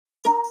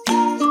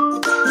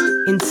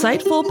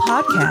Insightful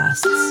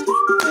podcasts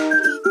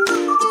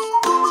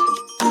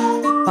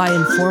by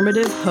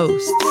informative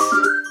hosts.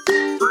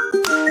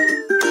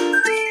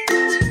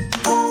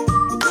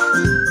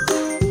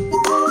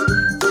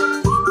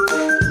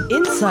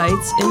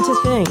 Insights into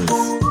Things,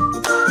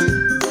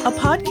 a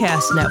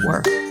podcast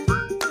network.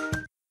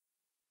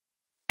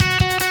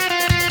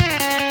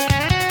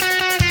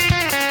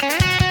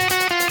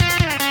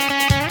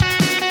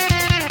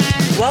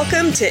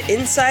 Welcome to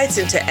Insights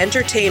into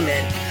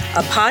Entertainment,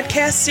 a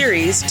podcast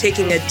series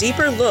taking a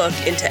deeper look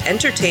into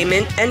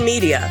entertainment and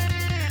media.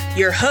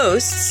 Your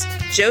hosts,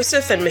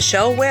 Joseph and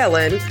Michelle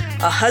Whalen,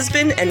 a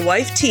husband and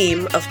wife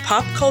team of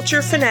pop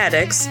culture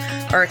fanatics,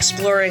 are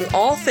exploring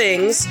all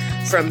things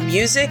from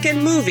music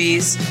and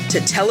movies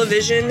to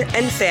television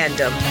and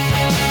fandom.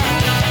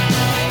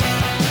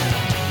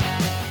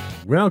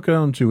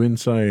 Welcome to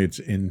Insights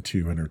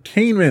into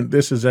Entertainment.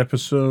 This is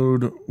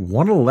episode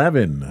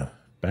 111,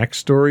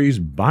 Backstories,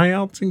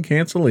 Buyouts, and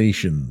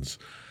Cancellations.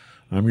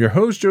 I'm your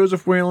host,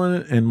 Joseph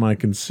Whalen, and my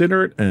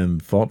considerate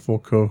and thoughtful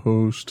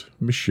co-host,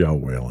 Michelle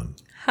Whalen.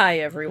 Hi,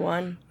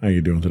 everyone. How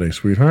you doing today,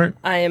 sweetheart?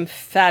 I am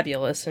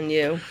fabulous, and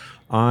you?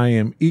 I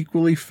am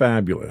equally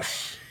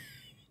fabulous.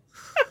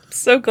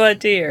 So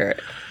glad to hear it.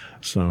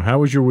 So, how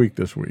was your week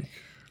this week?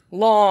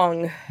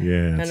 Long.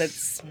 Yeah. And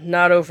it's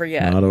not over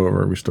yet. Not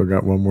over. We still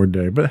got one more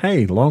day. But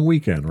hey, long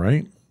weekend,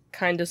 right?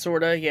 Kinda,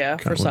 sorta, yeah,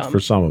 for some. For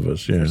some of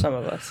us, yeah. For some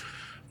of us.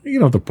 You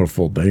don't have to put a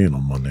full day in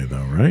on Monday,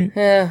 though, right?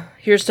 Yeah,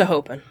 here's to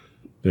hoping.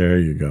 There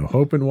you go.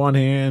 Hope in one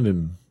hand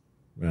and,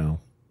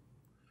 well,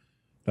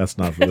 that's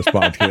not for this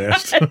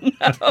podcast.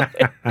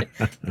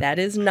 No, that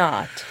is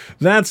not.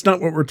 That's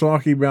not what we're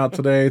talking about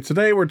today.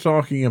 Today we're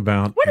talking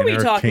about What are we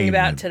talking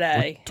about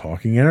today? We're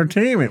talking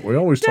entertainment. We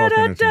always talk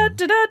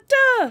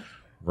entertainment.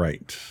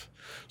 Right.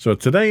 So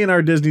today in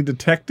our Disney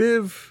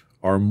Detective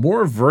are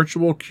more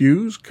virtual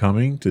queues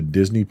coming to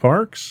Disney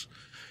parks.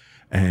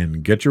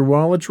 And get your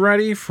wallets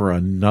ready for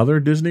another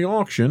Disney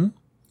auction.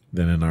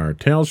 Then in our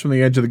Tales from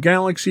the Edge of the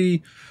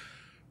Galaxy,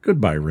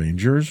 goodbye,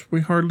 Rangers.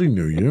 We hardly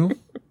knew you.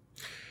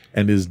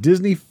 And is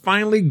Disney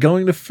finally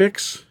going to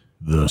fix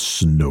the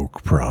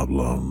Snoke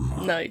problem?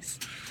 Nice.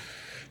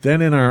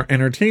 Then in our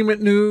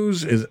entertainment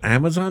news, is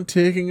Amazon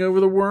taking over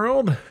the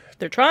world?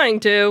 They're trying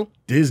to.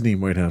 Disney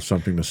might have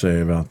something to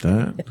say about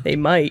that. They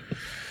might.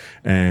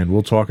 And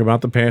we'll talk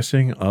about the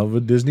passing of a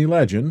Disney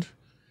legend.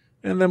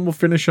 And then we'll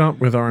finish up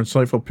with our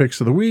insightful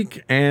picks of the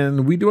week.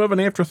 And we do have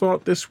an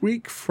afterthought this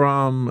week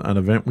from an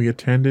event we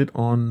attended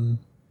on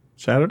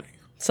Saturday?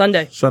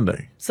 Sunday.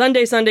 Sunday.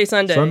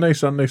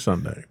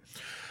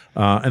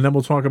 And then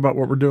we'll talk about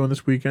what we're doing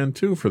this weekend,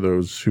 too, for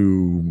those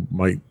who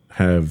might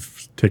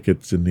have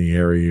tickets in the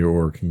area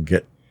or can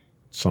get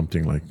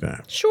something like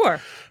that. Sure.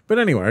 But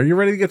anyway, are you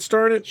ready to get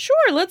started?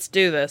 Sure, let's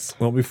do this.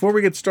 Well, before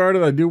we get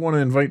started, I do want to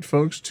invite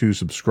folks to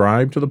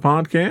subscribe to the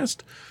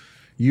podcast.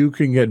 You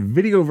can get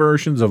video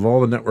versions of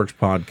all the network's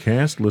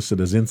podcasts listed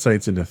as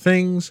Insights into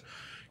Things.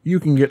 You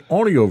can get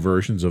audio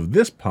versions of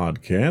this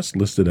podcast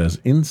listed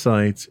as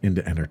Insights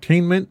into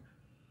Entertainment.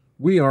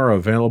 We are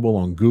available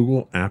on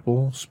Google,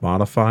 Apple,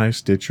 Spotify,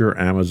 Stitcher,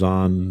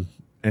 Amazon,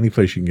 any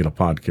place you can get a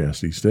podcast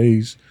these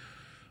days.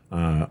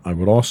 I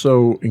would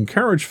also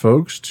encourage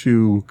folks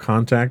to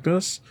contact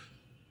us,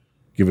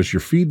 give us your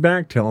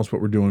feedback, tell us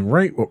what we're doing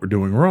right, what we're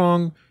doing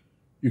wrong.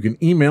 You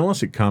can email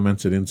us at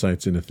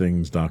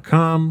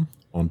comments@insightsintothings.com.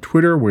 On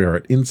Twitter, we are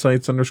at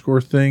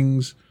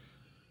insights_things.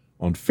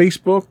 On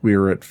Facebook, we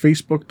are at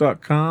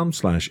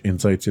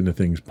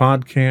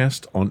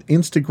facebook.com/insightsintothingspodcast. On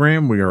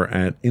Instagram, we are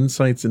at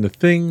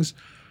insightsintothings.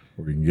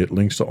 Or you can get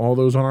links to all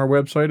those on our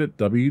website at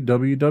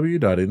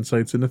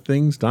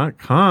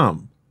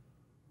www.insightsintothings.com.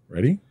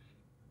 Ready?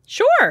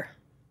 Sure.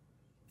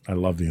 I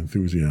love the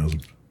enthusiasm.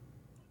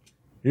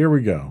 Here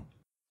we go.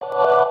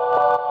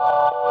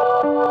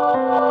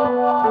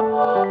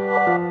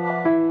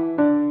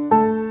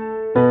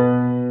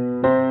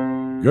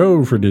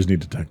 Go for Disney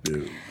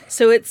Detective.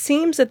 So it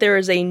seems that there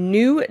is a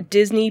new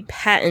Disney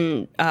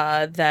patent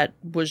that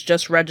was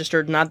just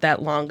registered not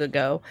that long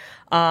ago.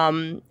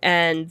 And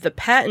the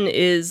patent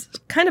is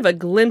kind of a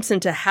glimpse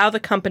into how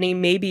the company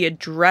may be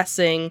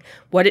addressing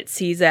what it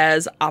sees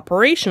as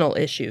operational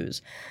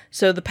issues.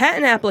 So the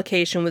patent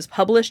application was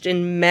published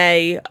in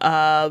May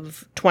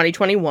of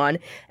 2021,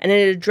 and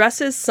it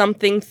addresses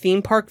something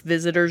theme park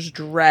visitors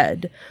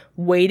dread: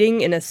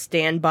 waiting in a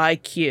standby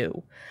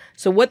queue.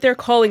 So what they're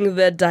calling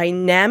the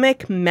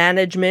dynamic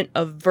management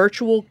of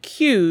virtual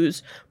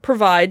queues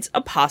provides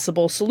a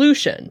possible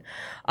solution.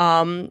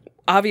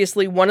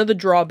 Obviously, one of the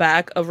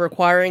drawbacks of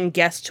requiring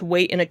guests to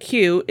wait in a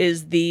queue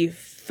is the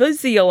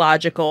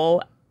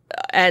physiological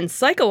and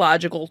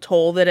psychological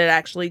toll that it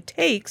actually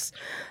takes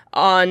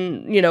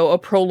on, a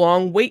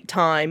prolonged wait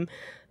time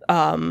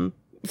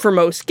for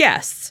most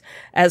guests.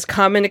 As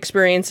common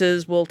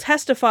experiences will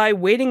testify,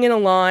 waiting in a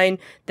line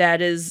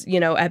that is,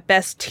 at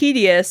best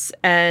tedious,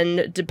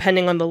 and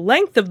depending on the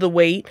length of the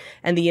wait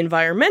and the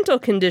environmental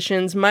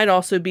conditions, might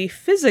also be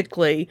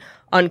physically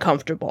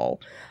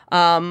uncomfortable.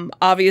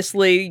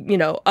 Obviously,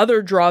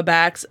 other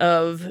drawbacks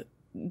of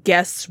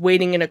guests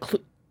waiting in a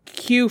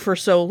queue for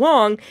so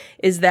long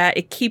is that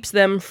it keeps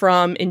them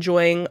from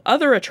enjoying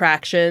other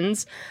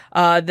attractions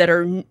that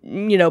are,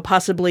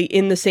 possibly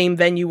in the same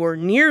venue or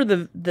near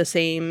the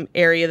same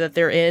area that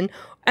they're in,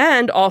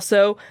 and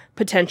also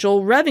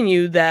potential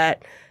revenue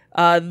that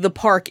the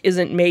park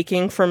isn't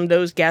making from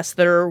those guests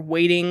that are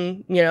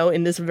waiting,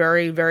 in this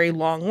very, very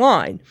long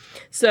line.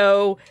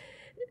 So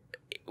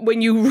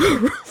when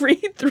you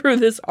read through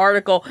this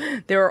article,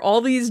 there are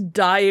all these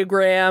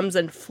diagrams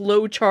and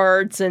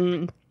flowcharts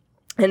and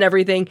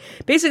everything,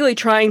 basically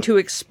trying to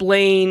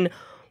explain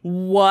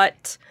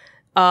what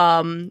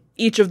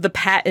each of the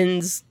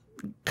patents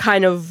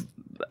kind of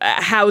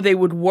how they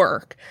would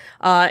work.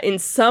 In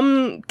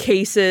some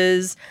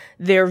cases,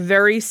 they're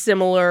very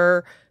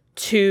similar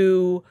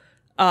to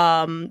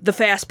the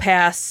Fast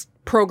Pass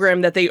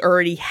program that they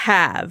already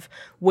have,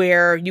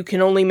 where you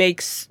can only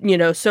make,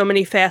 so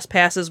many Fast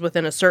Passes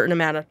within a certain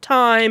amount of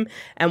time,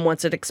 and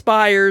once it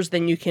expires,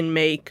 then you can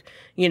make,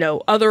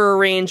 other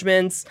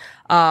arrangements.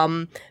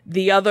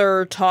 The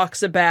other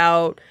talks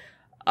about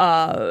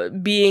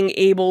being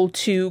able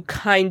to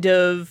kind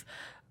of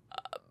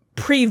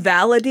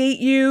pre-validate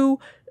you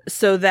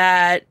so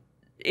that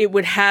it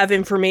would have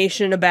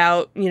information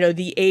about,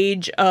 the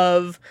age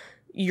of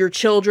your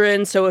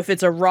children. So if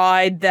it's a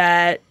ride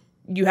that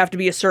you have to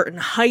be a certain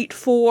height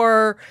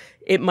for,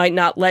 it might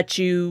not let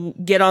you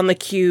get on the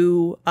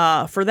queue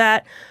for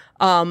that.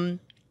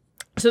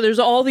 So there's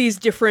all these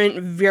different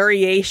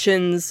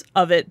variations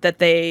of it that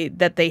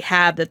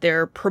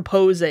they're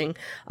proposing.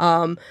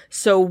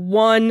 So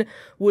one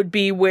would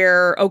be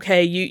where,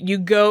 okay, you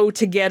go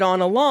to get on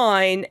a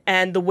line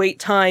and the wait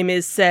time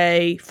is,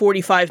 say,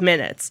 45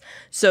 minutes.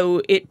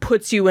 So it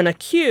puts you in a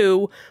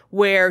queue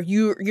where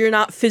you're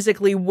not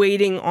physically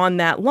waiting on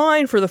that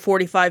line for the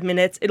 45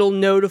 minutes. It'll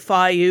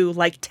notify you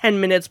like 10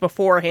 minutes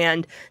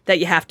beforehand that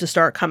you have to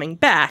start coming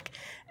back.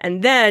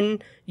 And then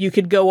you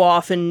could go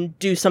off and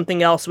do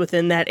something else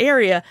within that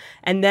area.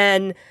 And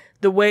then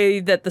the way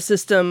that the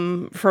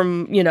system,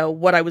 from,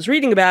 what I was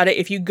reading about it,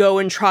 if you go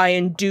and try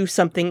and do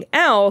something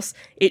else,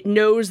 it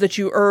knows that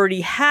you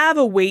already have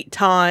a wait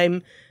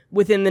time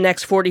within the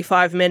next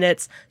 45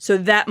 minutes. So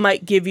that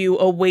might give you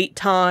a wait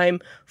time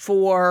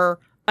for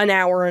an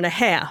hour and a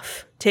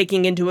half,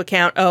 taking into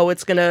account,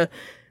 it's going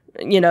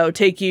to,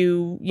 take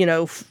you,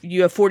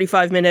 you have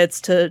 45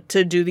 minutes to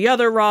do the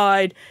other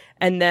ride,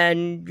 and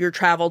then your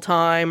travel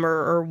time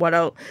or what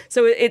else.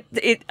 So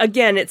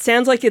it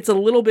sounds like it's a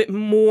little bit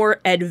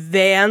more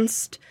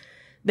advanced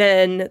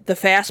than the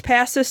Fast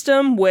Pass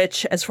system,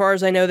 which, as far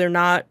as I know, they're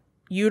not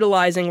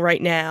utilizing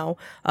right now,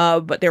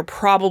 but they're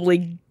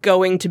probably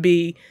going to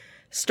be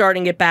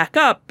starting it back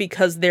up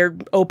because they're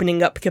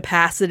opening up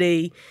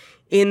capacity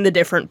in the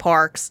different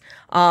parks.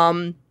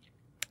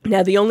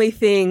 Now, the only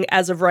thing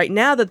as of right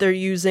now that they're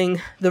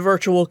using the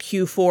virtual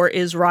queue for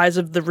is Rise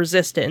of the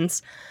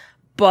Resistance.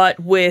 But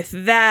with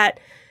that,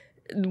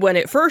 when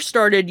it first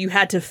started, you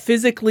had to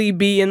physically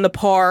be in the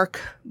park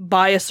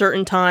by a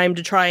certain time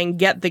to try and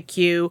get the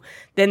queue.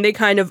 Then they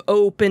kind of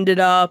opened it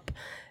up,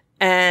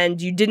 and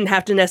you didn't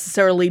have to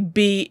necessarily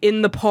be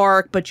in the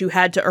park, but you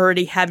had to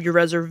already have your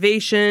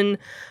reservation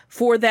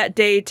for that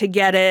day to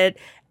get it.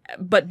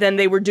 But then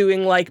they were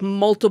doing like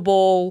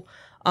multiple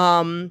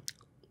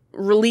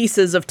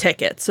releases of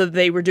tickets. So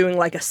they were doing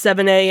like a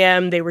 7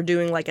 a.m., they were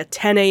doing like a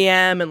 10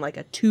 a.m. and like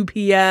a 2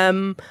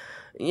 p.m.,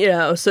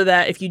 so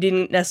that if you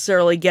didn't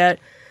necessarily get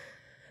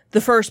the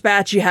first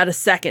batch, you had a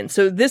second.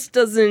 So this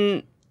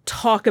doesn't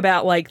talk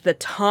about like the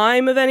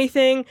time of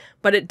anything,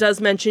 but it does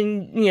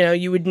mention,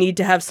 you would need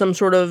to have some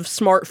sort of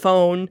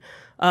smartphone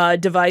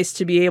device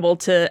to be able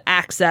to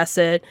access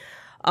it.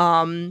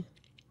 And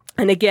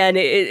again,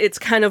 it's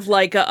kind of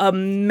like a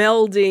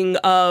melding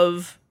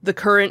of the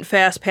current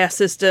Fast Pass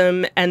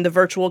system and the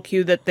virtual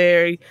queue that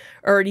they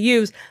already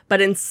use.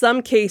 But in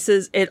some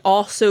cases, it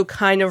also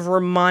kind of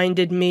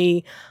reminded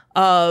me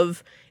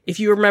of,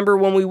 if you remember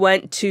when we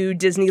went to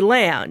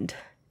Disneyland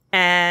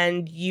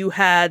and you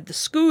had the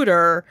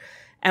scooter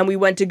and we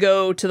went to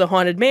go to the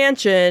Haunted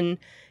Mansion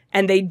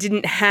and they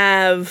didn't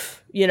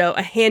have,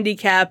 a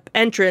handicap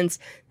entrance.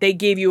 They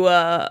gave you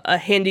a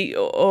handy,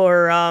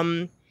 or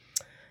I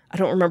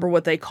don't remember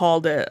what they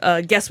called it,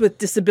 a guest with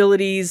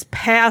disabilities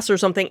pass or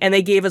something, and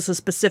they gave us a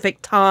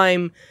specific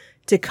time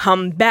to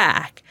come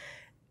back.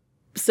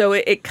 So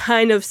it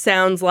kind of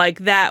sounds like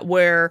that,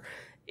 where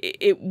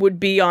it would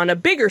be on a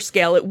bigger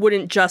scale. It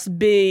wouldn't just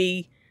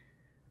be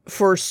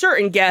for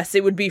certain guests,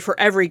 it would be for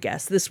every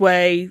guest. This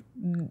way,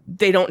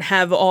 they don't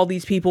have all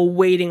these people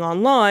waiting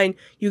online.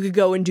 You could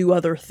go and do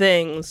other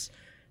things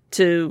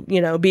to,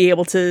 be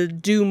able to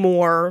do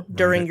more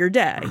during your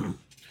day.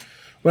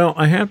 Well,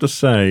 I have to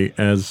say,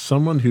 as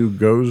someone who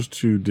goes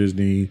to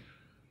Disney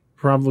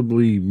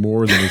probably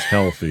more than is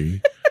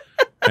healthy,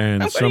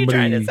 and what somebody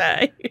are you trying to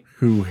say?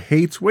 Who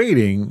hates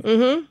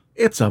waiting,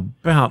 it's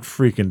about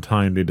freaking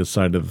time they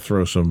decided to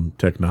throw some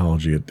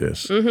technology at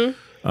this.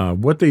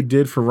 What they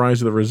did for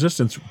Rise of the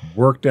Resistance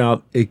worked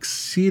out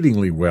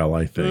exceedingly well,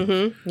 I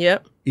think.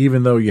 Yep.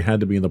 Even though you had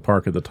to be in the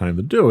park at the time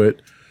to do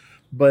it.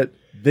 But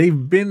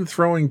they've been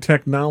throwing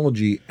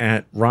technology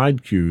at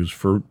ride queues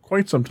for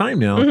quite some time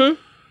now.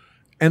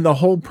 And the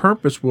whole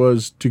purpose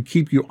was to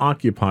keep you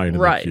occupied in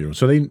the queue.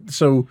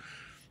 So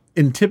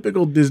in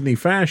typical Disney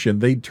fashion,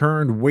 they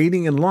turned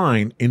waiting in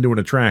line into an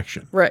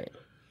attraction. Right.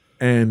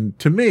 And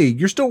to me,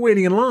 you're still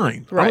waiting in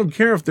line. Right. I don't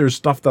care if there's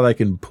stuff that I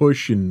can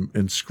push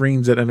and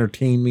screens that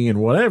entertain me and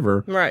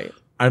whatever. Right.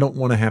 I don't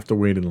want to have to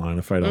wait in line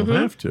if I don't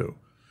have to.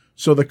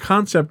 So the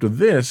concept of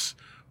this,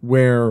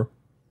 where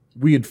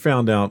we had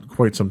found out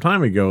quite some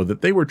time ago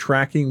that they were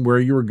tracking where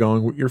you were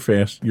going with your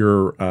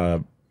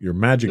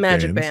magic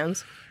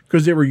bands.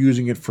 Because they were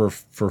using it for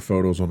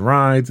photos on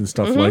rides and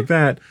stuff like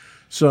that.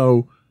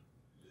 So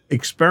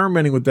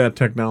experimenting with that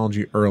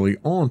technology early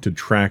on to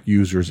track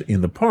users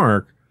in the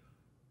park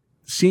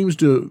seems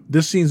to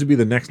be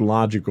the next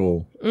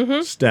logical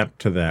step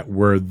to that,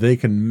 where they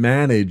can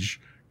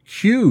manage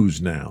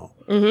queues now.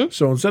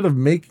 So instead of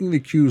making the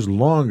queues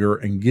longer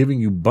and giving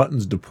you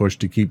buttons to push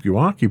to keep you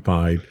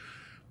occupied,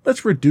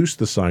 let's reduce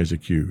the size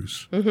of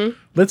queues.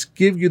 Let's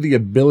give you the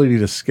ability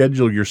to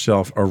schedule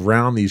yourself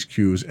around these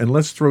queues, and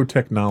let's throw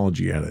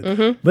technology at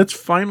it. Let's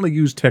finally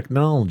use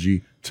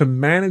technology to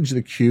manage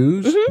the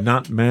queues,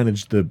 not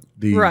manage the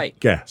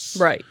guests.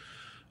 Right.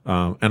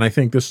 And I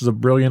think this is a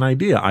brilliant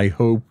idea. I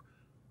hope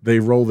they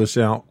roll this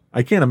out.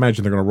 I can't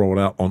imagine they're going to roll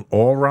it out on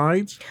all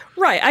rides.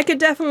 Right. I could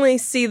definitely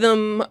see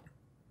them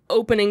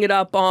opening it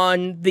up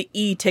on the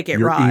e-ticket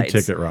rides.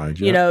 E-ticket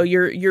rides, yeah. You know,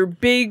 your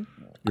big...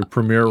 Your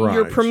premier rides.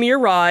 Your premier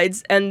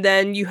rides, and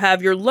then you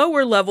have your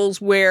lower levels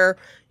where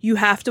you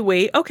have to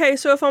wait. Okay,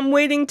 so if I'm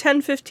waiting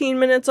 10, 15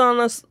 minutes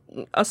on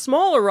a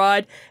smaller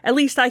ride, at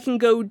least I can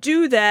go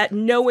do that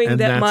knowing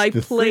that my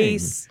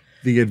place...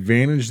 The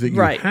advantage that you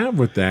have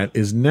with that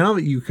is now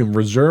that you can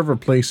reserve a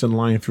place in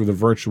line through the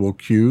virtual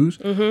queues,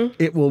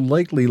 it will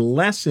likely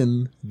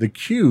lessen the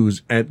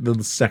queues at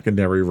the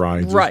secondary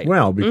rides as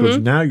well, because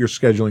now you're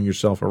scheduling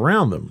yourself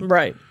around them.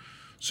 Right.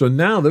 So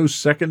now those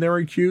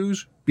secondary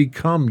queues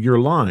become your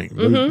line.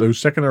 Those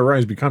secondary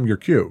rides become your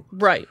queue.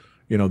 Right.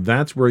 You know,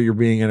 that's where you're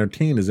being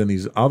entertained, is in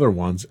these other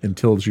ones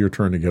until it's your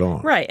turn to get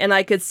on. Right. And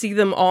I could see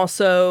them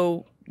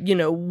also, you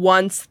know,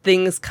 once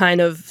things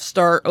kind of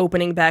start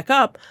opening back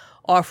up,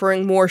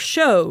 offering more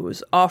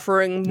shows,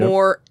 offering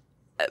more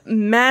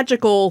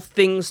magical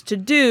things to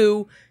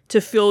do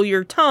to fill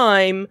your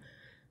time,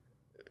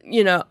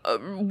 you know,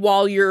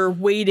 while you're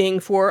waiting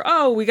for,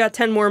 we got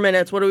 10 more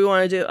minutes. What do we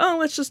want to do? Oh,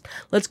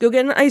 let's go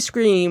get an ice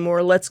cream,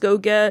 or let's go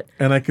get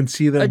And I can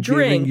see them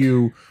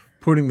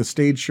putting the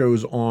stage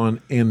shows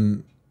on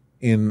in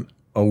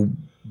a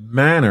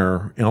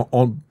manner, you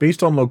know,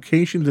 based on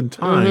locations and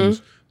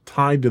times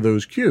tied to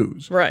those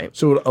queues. Right.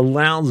 So it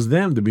allows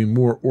them to be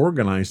more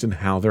organized in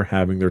how they're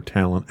having their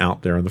talent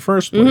out there in the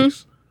first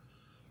place.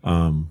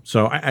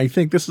 So I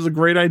think this is a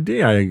great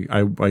idea.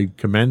 I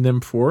commend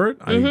them for it.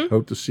 I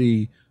hope to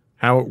see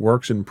how it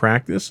works in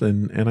practice,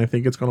 and I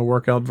think it's going to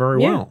work out very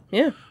well.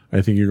 Yeah.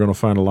 I think you're going to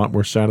find a lot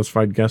more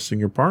satisfied guests in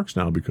your parks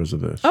now because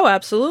of this. Oh,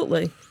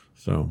 absolutely.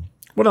 So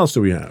what else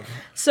do we have?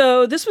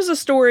 So this was a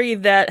story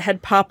that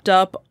had popped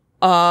up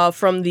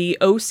from the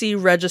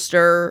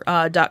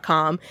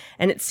ocregister.com,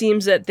 and it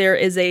seems that there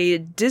is a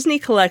Disney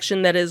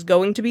collection that is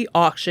going to be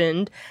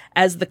auctioned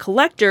as the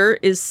collector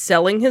is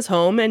selling his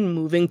home and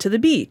moving to the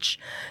beach.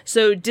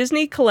 So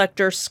Disney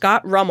collector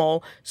Scott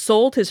Rummel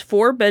sold his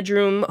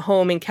 4-bedroom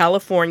home in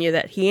California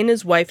that he and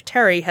his wife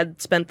Terry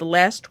had spent the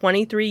last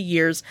 23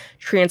 years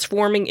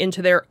transforming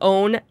into their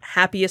own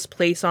happiest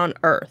place on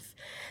earth.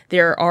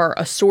 There are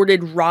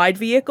assorted ride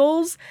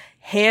vehicles,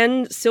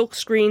 hand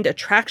silk-screened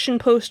attraction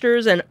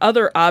posters, and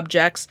other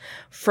objects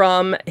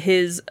from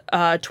his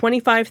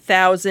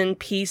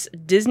 25,000-piece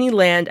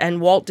Disneyland and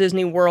Walt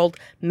Disney World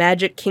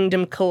Magic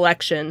Kingdom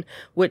collection,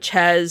 which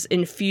has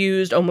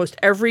infused almost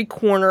every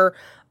corner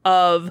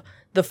of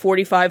the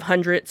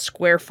 4,500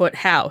 square foot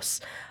house.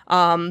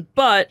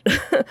 But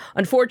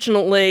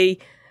unfortunately,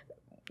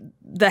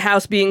 the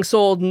house being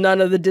sold,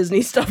 none of the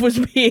Disney stuff was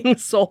being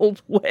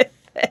sold with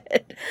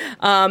it.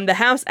 The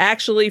house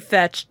actually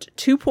fetched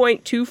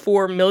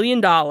 $2.24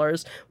 million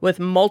with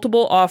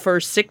multiple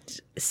offers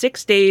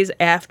six days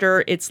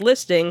after its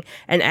listing,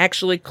 and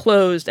actually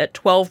closed at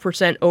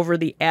 12% over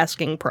the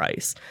asking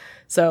price.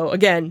 So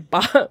again,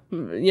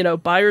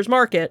 buyer's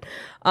market.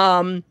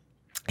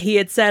 He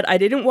had said, "I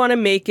didn't want to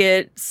make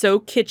it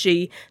so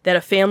kitschy that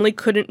a family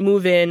couldn't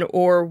move in,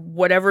 or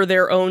whatever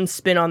their own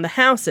spin on the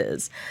house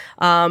is."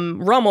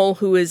 Rummel,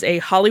 who is a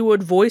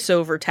Hollywood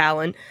voiceover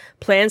talent,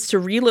 plans to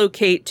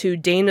relocate to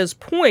Dana's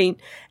Point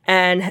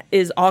and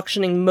is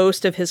auctioning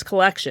most of his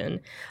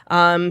collection.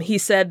 He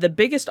said, "The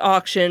biggest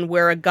auction,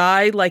 where a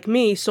guy like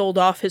me sold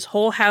off his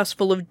whole house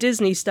full of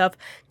Disney stuff,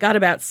 got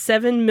about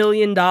 $7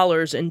 million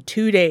in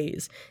 2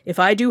 days. If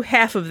I do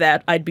half of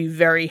that, I'd be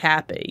very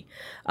happy."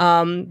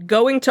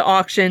 Going to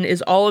auction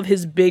is all of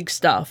his big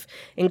stuff,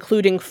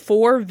 including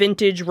 4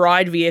 vintage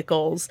ride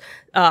vehicles,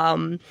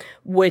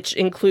 which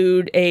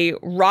include a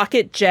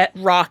rocket jet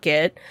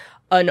rocket,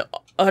 an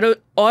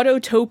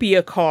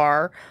Autotopia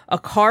car, a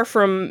car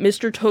from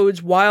Mr.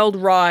 Toad's Wild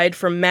Ride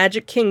from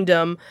Magic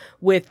Kingdom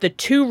with the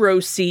 2-row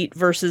seat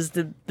versus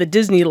the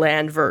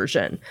Disneyland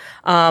version.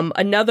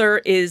 Another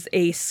is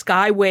a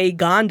Skyway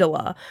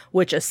gondola,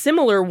 which a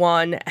similar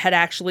one had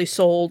actually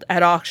sold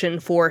at auction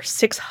for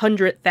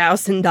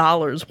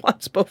 $600,000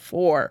 once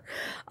before.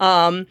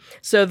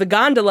 So the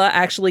gondola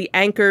actually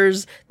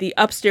anchors the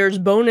upstairs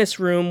bonus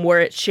room where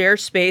it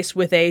shares space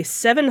with a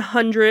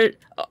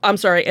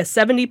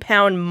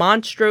 70-pound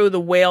Monstro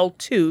the Whale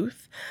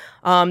Tooth.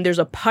 There's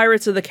a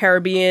Pirates of the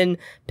Caribbean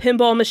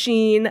pinball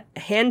machine,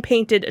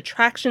 hand-painted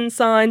attraction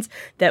signs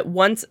that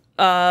once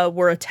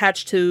were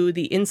attached to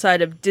the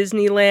inside of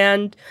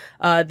Disneyland,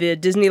 the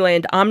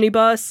Disneyland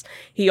Omnibus.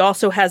 He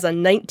also has a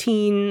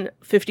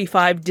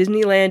 1955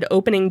 Disneyland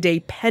opening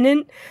day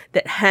pennant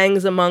that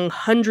hangs among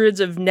hundreds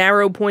of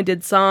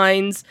narrow-pointed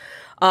signs.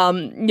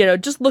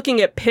 Just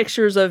looking at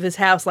pictures of his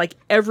house, like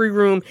every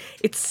room,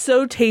 it's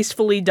so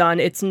tastefully done.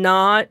 It's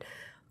not,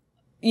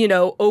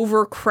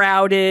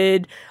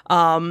 overcrowded.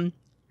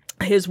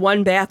 His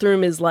one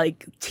bathroom is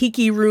like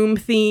tiki room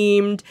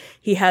themed.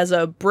 He has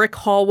a brick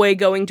hallway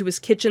going to his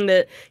kitchen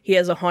that he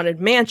has a Haunted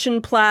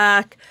Mansion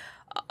plaque.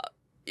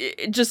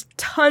 Just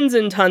tons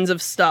and tons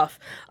of stuff.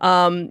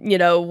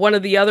 One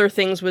of the other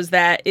things was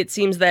that it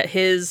seems that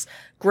his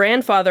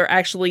grandfather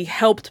actually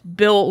helped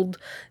build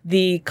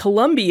the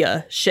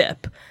Columbia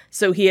ship.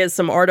 So he has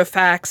some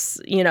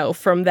artifacts,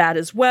 from that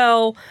as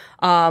well.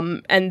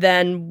 And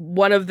then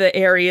one of the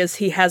areas,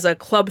 he has a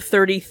Club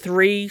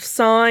 33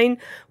 sign,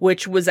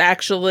 which was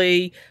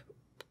actually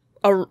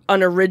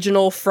an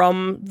original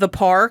from the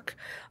park.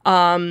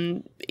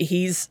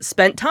 He's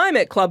spent time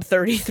at Club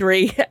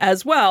 33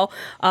 as well.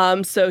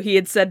 So he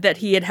had said that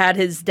he had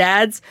his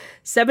dad's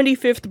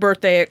 75th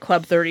birthday at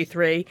Club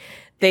 33.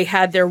 They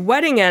had their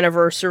wedding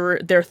anniversary,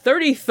 their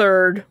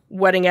 33rd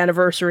wedding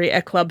anniversary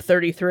at Club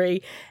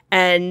 33,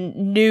 and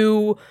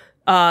knew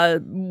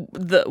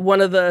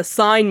one of the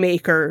sign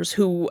makers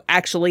who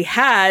actually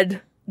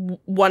had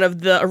one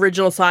of the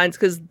original signs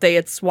because they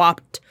had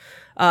swapped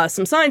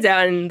some signs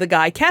out, and the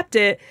guy kept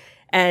it,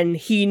 and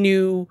he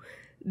knew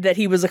that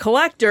he was a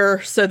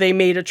collector, so they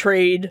made a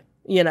trade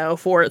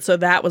for it. So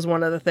that was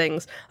one of the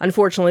things.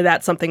 Unfortunately,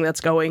 that's something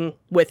that's going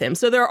with him.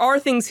 So there are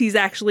things he's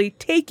actually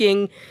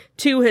taking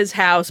to his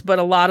house, but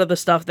a lot of the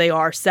stuff they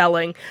are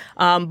selling.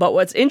 But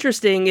what's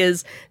interesting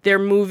is they're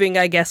moving,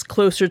 I guess,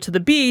 closer to the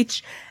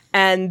beach,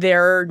 and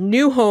their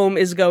new home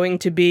is going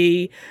to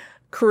be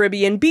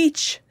Caribbean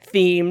Beach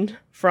themed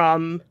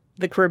from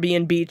the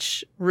Caribbean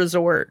Beach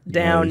Resort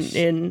down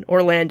in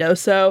Orlando.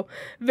 So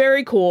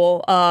very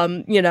cool.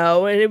 And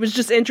it was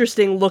just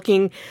interesting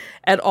looking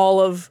at all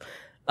of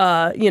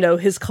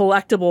his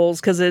collectibles,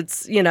 because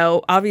it's,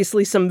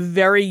 obviously some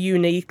very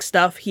unique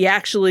stuff. He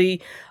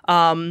actually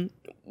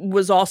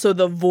was also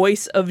the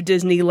voice of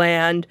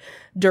Disneyland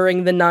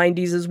during the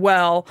 90s as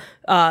well.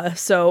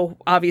 So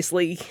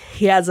obviously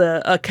he has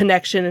a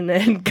connection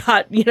and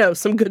got,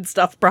 some good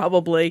stuff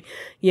probably,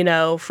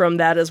 from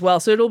that as well.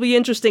 So it'll be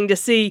interesting to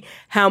see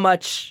how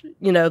much,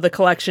 the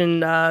collection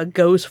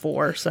goes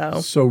for.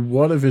 So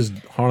what of his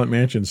Haunted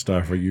Mansion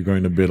stuff are you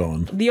going to bid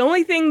on? The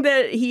only thing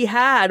that he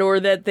had or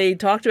that they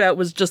talked about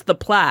was just the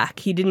plaque.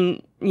 He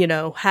didn't,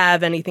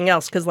 have anything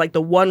else, because like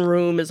the one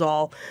room is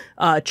all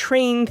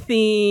train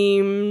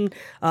themed.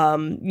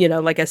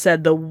 Like I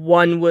said, the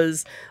one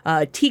was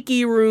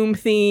tiki room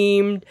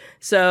themed.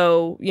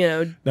 So,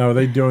 Now, are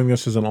they doing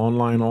this as an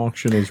online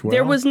auction as well?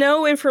 There was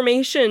no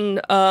information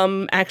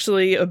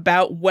actually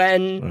about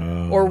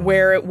when or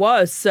where it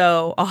was.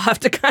 So I'll have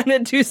to kind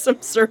of do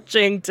some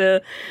searching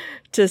to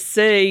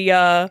see,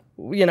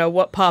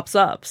 what pops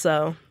up.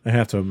 So I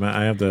have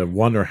to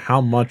wonder how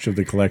much of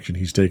the collection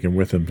he's taken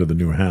with him to the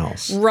new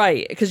house.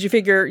 Right, because you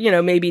figure,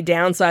 maybe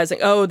downsizing.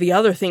 Oh, the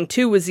other thing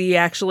too was he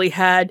actually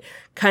had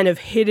kind of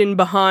hidden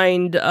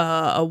behind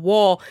a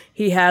wall.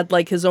 He had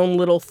like his own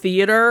little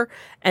theater,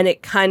 and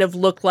it kind of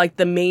looked like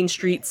the Main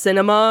Street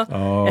Cinema.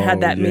 Oh, it had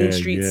that Main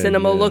Street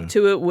Cinema look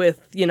to it with,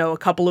 a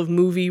couple of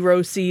movie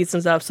row seats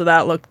and stuff. So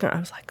that looked, I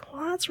was like,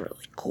 well, that's really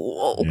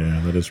cool.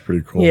 Yeah, that is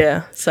pretty cool.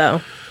 Yeah,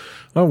 so.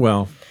 Oh,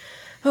 well.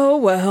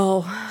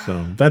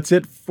 So that's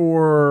it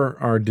for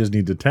our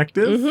Disney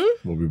Detective.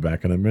 Mm-hmm. We'll be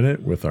back in a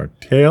minute with our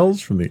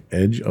Tales from the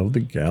Edge of the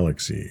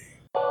Galaxy.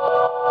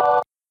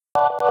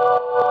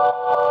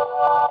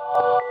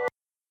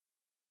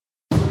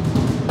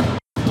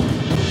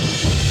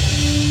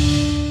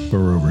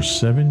 For over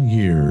 7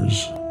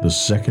 years, the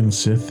Second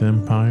Sith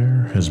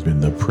Empire has been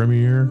the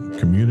premier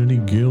community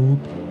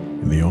guild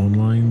in the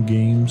online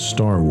game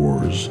Star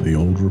Wars: The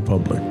Old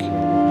Republic.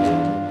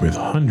 With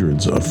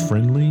hundreds of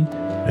friendly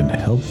and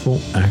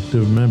helpful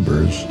active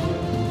members,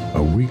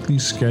 a weekly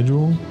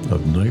schedule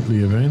of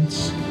nightly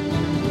events,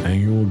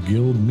 annual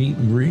guild meet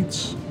and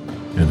greets,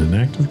 and an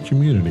active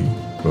community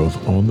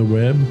both on the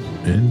web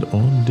and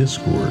on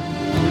Discord.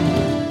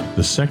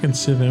 The Second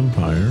Sith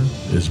Empire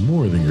is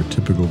more than your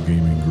typical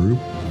gaming group.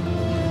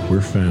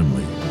 We're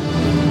family.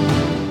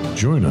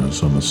 Join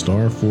us on the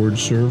Starforge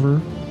server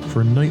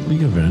for nightly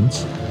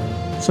events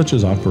such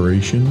as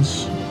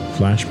operations,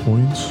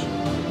 flashpoints,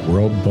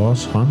 world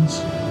boss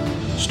hunts,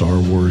 Star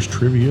Wars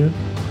trivia,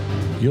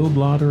 guild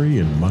lottery,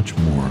 and much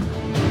more.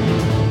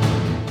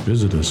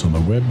 Visit us on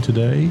the web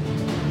today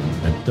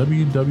at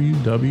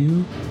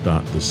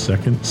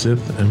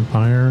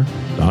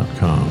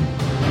www.thesecondsithempire.com.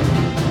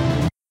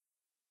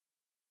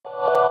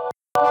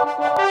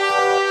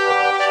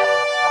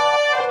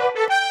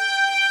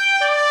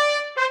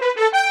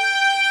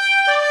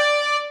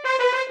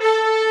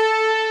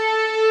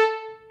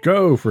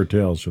 Go for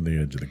Tales from the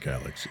Edge of the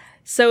Galaxy.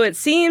 So it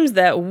seems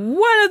that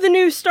one of the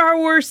new Star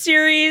Wars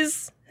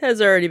series has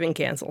already been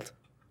canceled.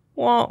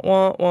 Wah,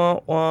 wah,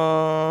 wah,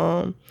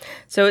 wah.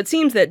 So it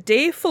seems that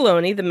Dave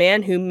Filoni, the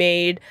man who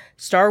made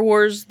Star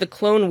Wars The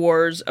Clone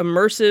Wars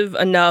immersive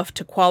enough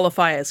to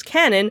qualify as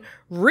canon,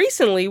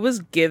 recently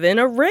was given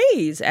a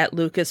raise at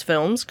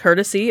Lucasfilms,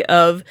 courtesy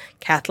of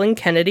Kathleen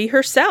Kennedy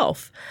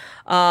herself.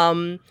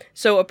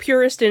 So a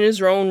purist in his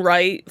own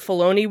right,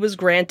 Filoni was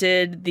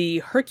granted the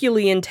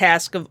Herculean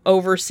task of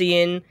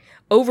overseeing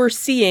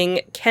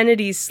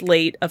Kennedy's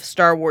slate of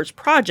Star Wars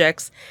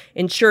projects,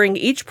 ensuring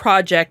each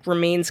project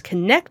remains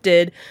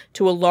connected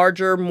to a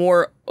larger,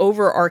 more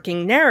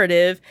overarching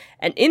narrative,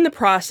 and in the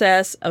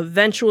process,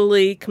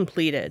 eventually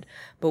completed.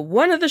 But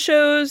one of the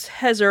shows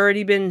has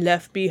already been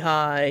left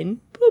behind.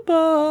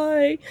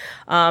 Bye-bye.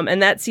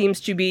 And that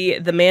seems to be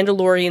the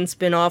Mandalorian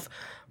spin-off,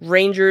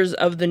 Rangers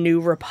of the New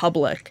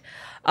Republic.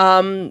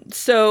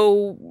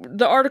 So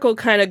the article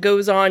kind of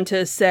goes on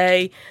to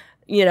say,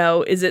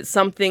 is it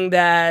something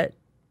that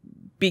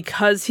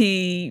because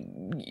they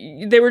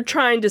were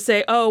trying to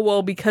say, oh,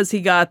 well, because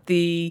he got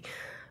a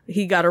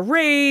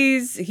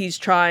raise, he's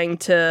trying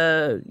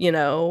to,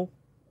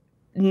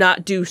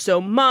 not do so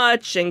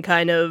much and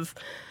kind of,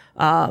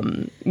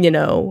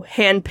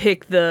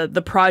 handpick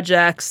the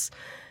projects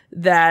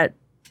that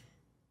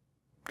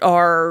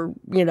are,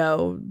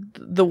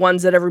 the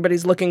ones that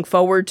everybody's looking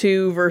forward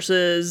to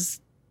versus,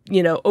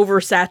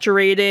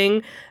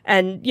 oversaturating.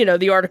 And,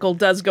 the article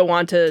does go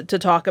on to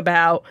talk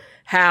about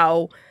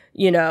how,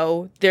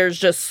 there's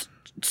just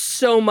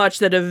so much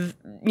that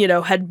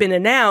had been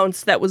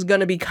announced that was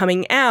going to be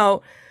coming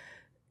out.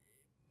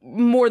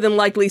 More than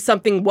likely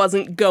something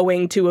wasn't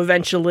going to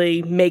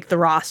eventually make the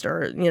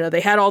roster.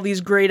 They had all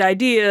these great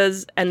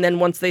ideas, and then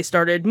once they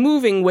started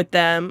moving with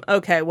them,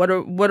 okay,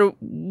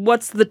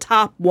 what's the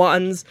top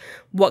ones?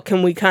 What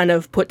can we kind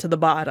of put to the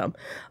bottom?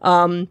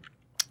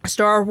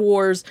 Star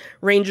Wars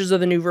Rangers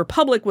of the New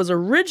Republic was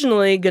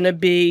originally going to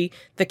be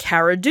the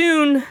Cara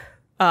Dune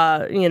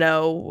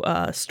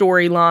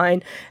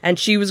storyline, and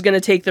she was going to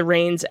take the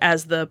reins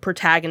as the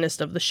protagonist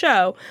of the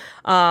show.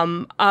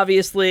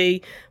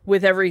 Obviously,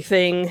 with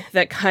everything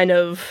that kind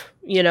of,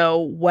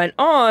 went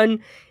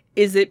on,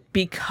 is it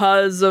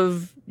because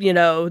of,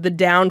 the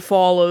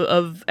downfall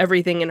of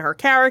everything in her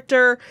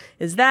character?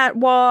 Is that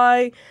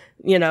why?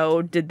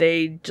 Did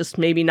they just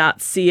maybe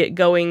not see it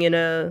going in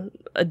a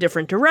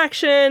different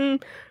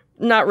direction?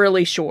 Not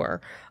really sure.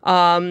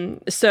 So,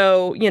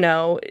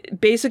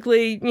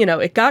 basically,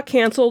 it got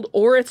canceled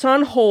or it's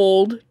on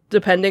hold,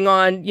 depending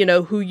on,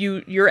 who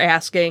you're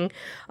asking.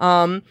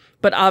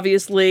 But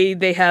obviously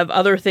they have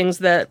other things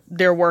that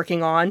they're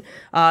working on.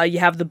 You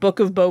have the Book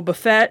of Boba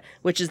Fett,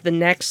 which is the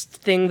next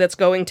thing that's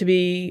going to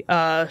be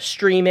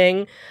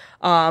streaming.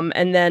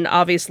 And then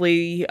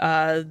obviously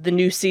the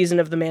new season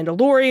of The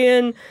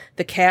Mandalorian.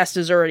 The cast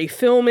is already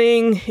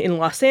filming in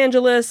Los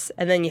Angeles.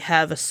 And then you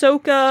have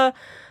Ahsoka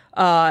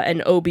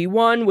and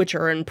Obi-Wan, which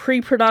are in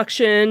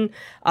pre-production,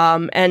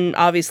 and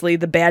obviously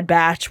The Bad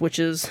Batch, which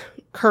is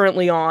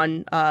currently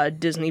on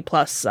Disney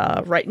Plus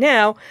right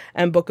now,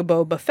 and Book of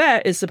Boba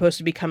Fett is supposed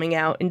to be coming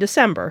out in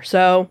December.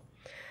 So,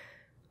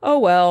 oh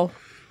well.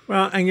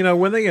 Well, and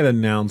when they get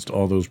announced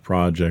all those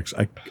projects,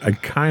 I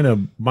kind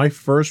of, my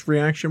first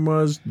reaction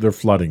was they're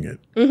flooding it.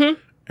 Mm-hmm.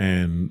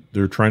 And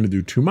they're trying to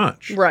do too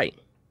much. Right.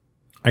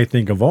 I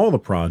think of all the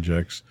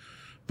projects,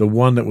 the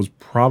one that was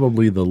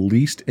probably the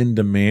least in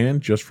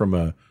demand, just from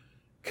a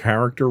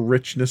character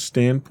richness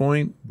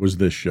standpoint, was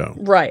this show.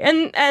 Right.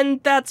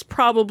 And that's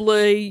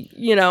probably,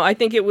 I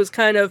think it was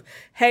kind of,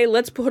 hey,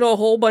 let's put a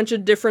whole bunch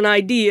of different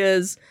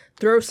ideas,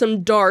 throw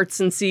some darts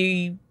and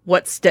see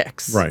what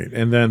sticks. Right.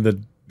 And then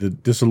the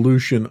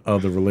dissolution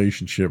of the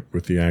relationship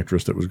with the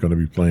actress that was going to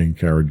be playing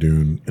Cara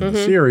Dune in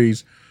the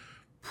series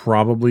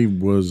probably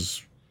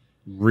was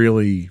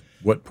really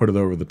what put it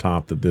over the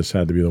top that this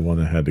had to be the one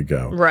that had to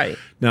go. Right.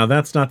 Now,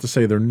 that's not to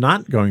say they're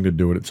not going to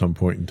do it at some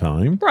point in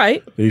time.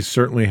 Right. They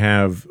certainly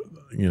have,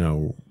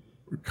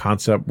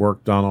 concept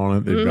work done on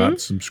it. They've got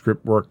some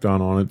script work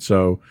done on it.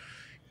 So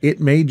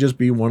it may just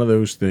be one of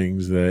those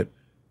things that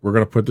we're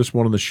going to put this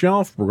one on the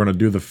shelf. We're going to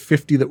do the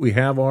 50 that we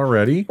have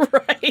already.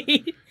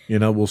 Right.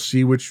 We'll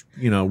see which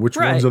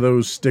ones of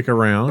those stick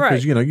around.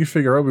 Because, you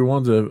figure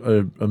Obi-Wan's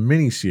a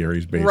mini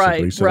series,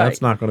 basically. Right. So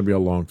that's not going to be a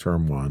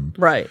long-term one.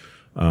 Right.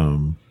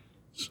 And,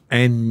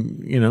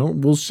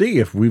 we'll see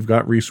if we've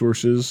got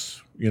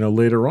resources,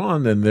 later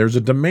on, then there's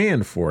a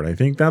demand for it. I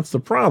think that's the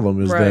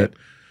problem, is that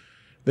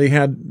they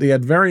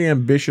had very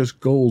ambitious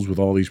goals with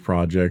all these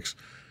projects.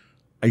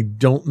 I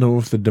don't know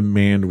if the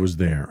demand was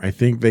there. I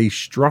think they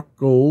struck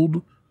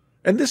gold,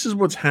 and this is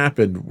what's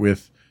happened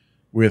with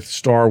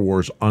Star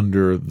Wars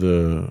under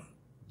the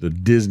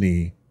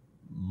Disney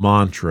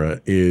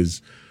mantra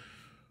is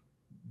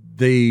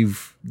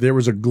there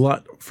was a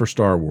glut for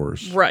Star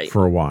Wars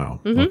for a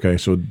while. Mm-hmm. Okay,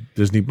 so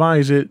Disney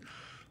buys it.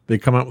 They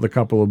come out with a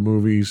couple of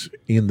movies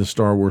in the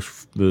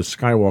the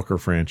Skywalker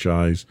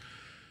franchise.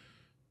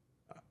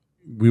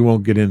 We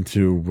won't get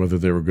into whether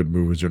they were good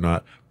movies or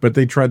not, but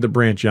they tried to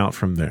branch out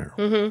from there.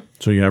 Mm-hmm.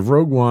 So you have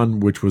Rogue One,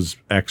 which was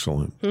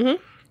excellent.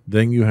 Mm-hmm.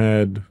 Then you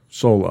had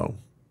Solo.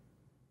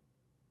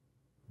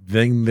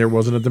 Then there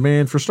wasn't a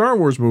demand for Star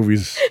Wars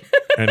movies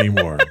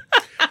anymore.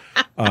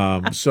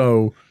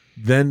 So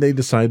then they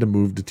decided to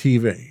move to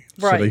TV.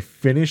 Right. So they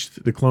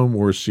finished the Clone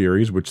Wars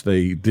series, which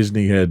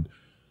Disney had.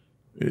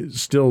 It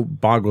still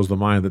boggles the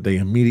mind that they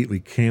immediately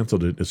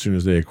canceled it as soon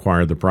as they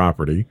acquired the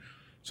property.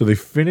 So they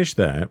finished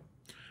that.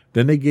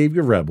 Then they gave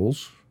you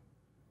Rebels.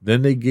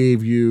 Then they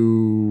gave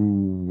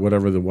you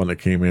whatever the one that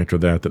came after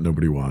that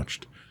nobody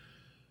watched.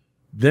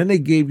 Then they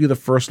gave you the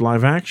first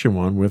live action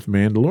one with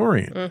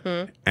Mandalorian.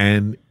 Mm-hmm.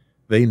 And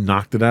they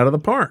knocked it out of the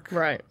park.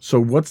 Right.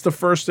 So what's the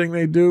first thing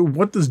they do?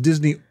 What does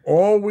Disney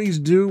always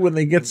do when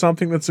they get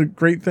something that's a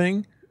great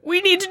thing?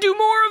 We need to do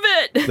more of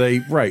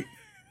it. Right.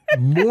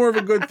 More of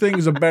a good thing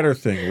is a better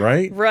thing,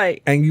 right?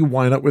 Right. And you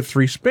wind up with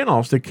 3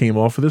 spinoffs that came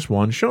off of this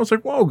one show. It's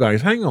like, whoa,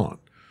 guys, hang on.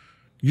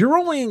 You're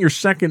only in your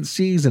second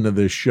season of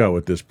this show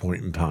at this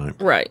point in time.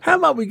 Right. How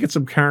about we get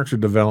some character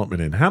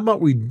development in? How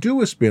about we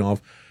do a spinoff?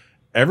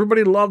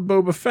 Everybody loved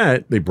Boba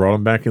Fett. They brought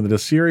him back into the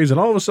series, and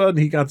all of a sudden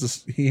he has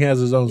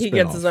his own spinoff. He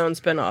gets his own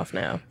spinoff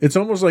now. It's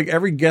almost like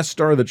every guest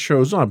star that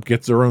shows up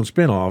gets their own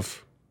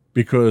spinoff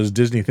because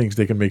Disney thinks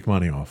they can make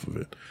money off of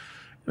it.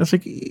 And it's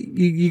like,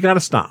 you got to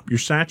stop. You're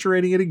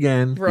saturating it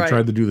again. Right. You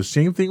tried to do the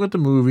same thing with the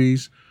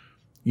movies.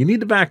 You need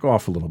to back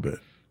off a little bit.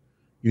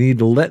 You need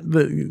to let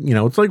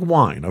it's like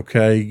wine,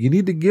 okay? You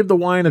need to give the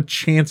wine a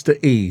chance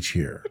to age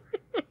here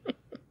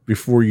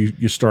before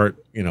you start,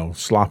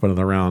 slopping it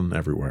around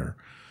everywhere.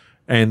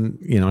 And,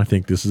 I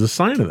think this is a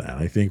sign of that.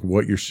 I think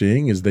what you're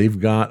seeing is they've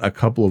got a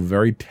couple of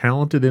very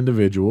talented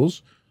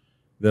individuals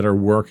that are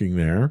working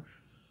there.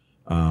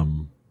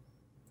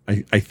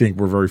 I think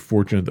we're very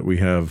fortunate that we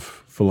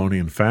have Filoni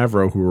and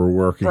Favreau who are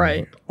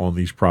working on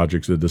these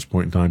projects at this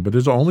point in time, but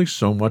there's only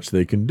so much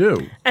they can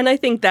do. And I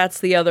think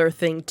that's the other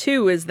thing,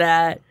 too, is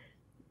that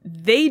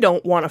they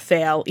don't want to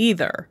fail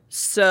either.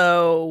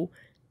 So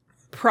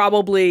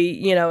probably,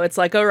 it's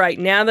like, all right,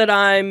 now that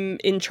I'm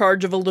in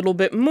charge of a little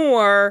bit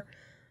more,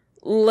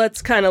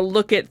 let's kind of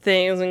look at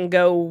things and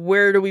go,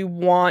 where do we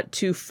want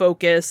to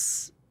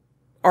focus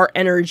our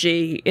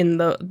energy in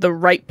the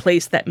right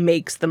place that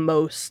makes the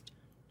most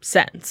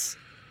sense?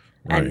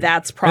 Right. And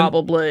that's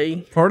probably...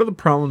 And part of the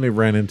problem they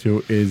ran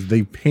into is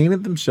they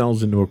painted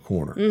themselves into a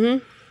corner.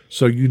 Mm-hmm.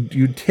 So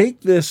you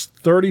take this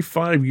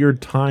 35-year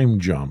time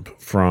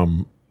jump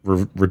from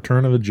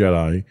Return of the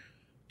Jedi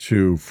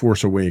to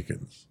Force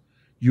Awakens.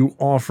 You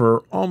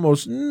offer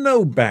almost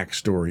no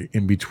backstory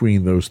in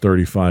between those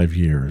 35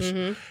 years.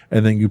 Mm-hmm.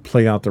 And then you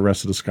play out the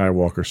rest of the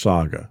Skywalker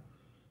saga.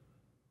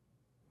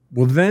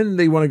 Well, then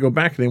they want to go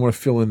back and they want to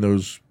fill in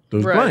those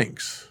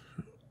blanks.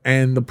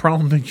 And the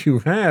problem that you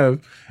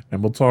have,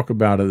 and we'll talk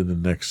about it in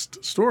the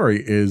next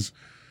story, is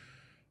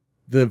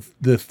the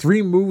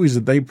 3 movies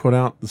that they put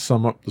out to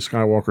sum up the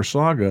Skywalker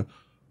saga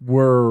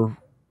were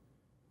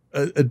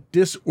a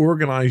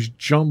disorganized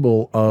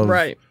jumble of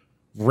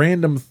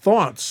random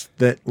thoughts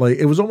that, like,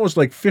 it was almost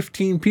like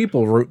 15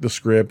 people wrote the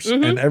scripts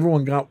and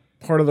everyone got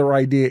part of their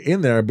idea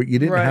in there, but you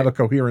didn't have a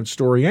coherent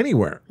story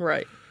anywhere.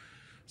 Right.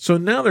 So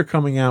now they're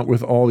coming out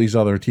with all these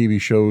other TV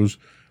shows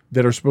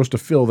that are supposed to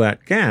fill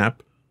that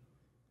gap,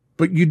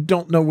 but you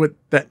don't know what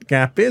that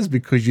gap is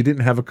because you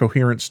didn't have a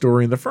coherent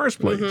story in the first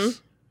place. Mm-hmm.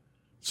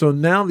 So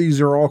now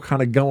these are all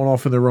kind of going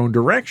off in their own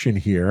direction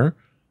here.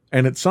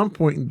 And at some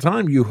point in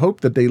time, you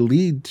hope that they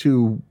lead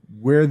to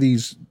where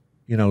these,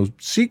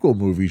 sequel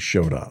movies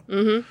showed up.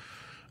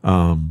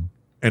 Mm-hmm.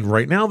 And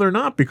right now they're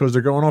not because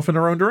they're going off in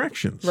their own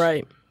directions.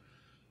 Right.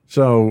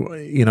 So,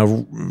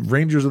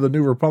 Rangers of the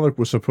New Republic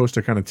was supposed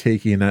to kind of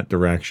take you in that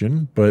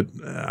direction, but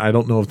I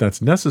don't know if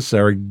that's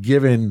necessary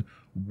given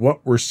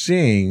what we're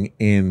seeing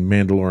in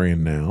Mandalorian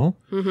now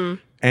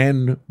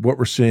and what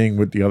we're seeing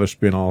with the other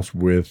spinoffs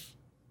with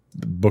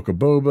the Book of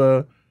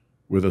Boba,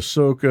 with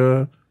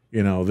Ahsoka.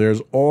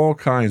 There's all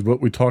kinds.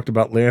 What we talked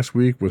about last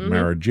week with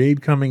Mara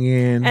Jade coming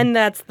in. And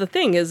that's the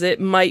thing, is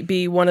it might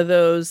be one of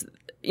those,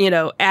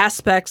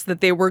 aspects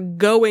that they were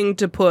going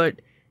to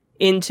put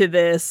into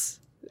this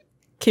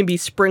can be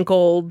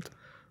sprinkled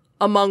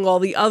among all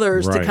the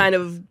others to kind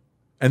of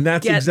and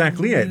that's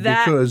exactly it,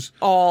 because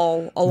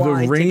all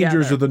aligned the Rangers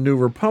together. of the New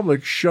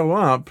Republic show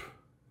up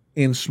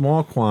in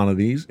small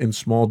quantities, in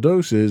small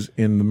doses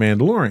in The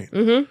Mandalorian.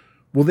 Mm-hmm.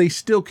 Well, they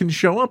still can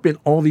show up in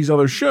all these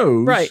other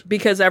shows. Right,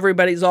 because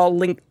everybody's all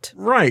linked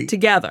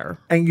together.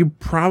 And you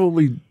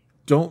probably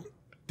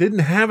didn't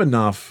have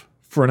enough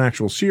for an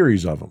actual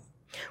series of them.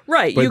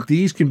 Right. But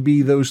these can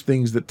be those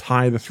things that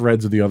tie the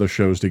threads of the other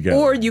shows together.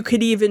 Or you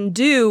could even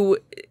do,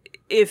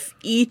 if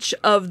each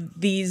of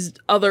these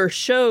other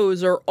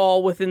shows are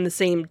all within the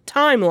same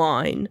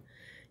timeline,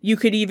 you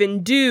could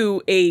even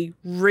do a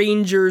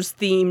Rangers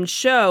themed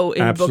show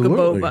in Absolutely.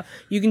 Book of Boba.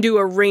 You can do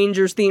a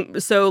Rangers theme.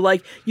 So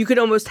like you could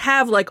almost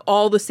have like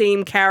all the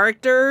same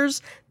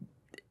characters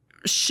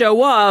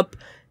show up,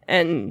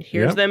 and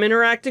here's them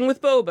interacting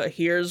with Boba.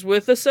 Here's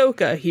with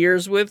Ahsoka.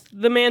 Here's with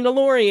the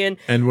Mandalorian.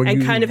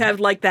 And kind of have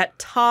like that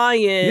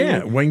tie-in.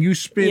 Yeah, when you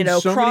spin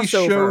so many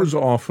shows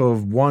off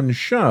of one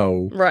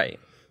show, right?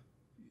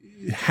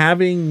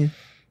 Having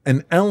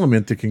an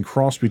element that can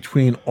cross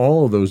between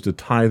all of those to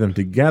tie them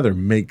together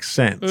makes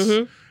sense.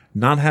 Mm-hmm.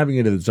 Not having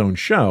it as its own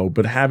show,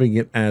 but having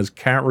it as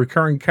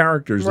recurring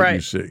characters that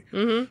you see.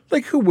 Mm-hmm.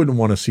 Like, who wouldn't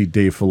want to see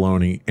Dave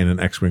Filoni in an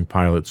X-Wing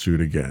pilot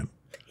suit again?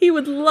 He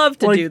would love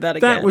to do that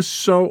again. That was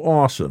so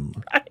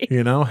awesome. Right.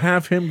 You know,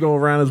 have him go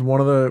around as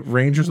one of the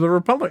Rangers of the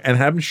Republic and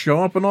have him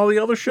show up in all the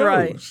other shows.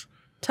 Right.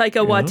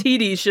 Taika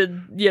Waititi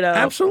should,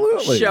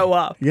 absolutely show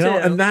up. You know,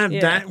 and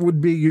that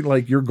would be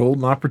like your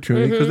golden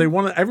opportunity because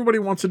everybody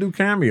wants to do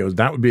cameos.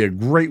 That would be a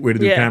great way to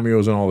do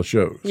cameos in all the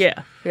shows.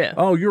 Yeah, yeah.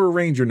 Oh, you're a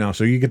Ranger now,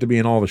 so you get to be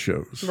in all the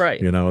shows. Right.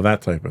 You know,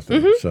 that type of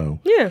thing. So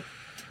yeah.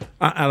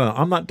 I don't know.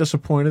 I'm not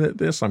disappointed at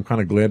this. I'm kind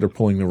of glad they're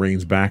pulling the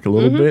reins back a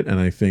little bit, and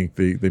I think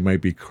they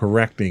might be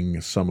correcting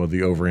some of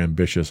the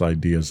overambitious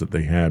ideas that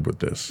they had with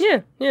this.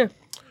 Yeah, yeah.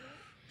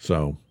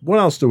 So, what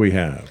else do we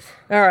have?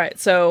 All right,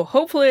 so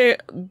hopefully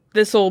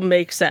this will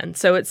make sense.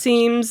 So it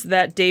seems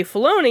that Dave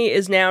Filoni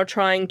is now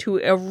trying to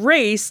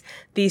erase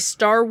the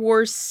Star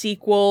Wars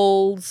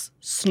sequels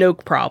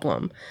Snoke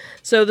problem.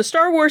 So the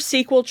Star Wars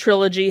sequel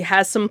trilogy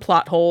has some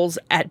plot holes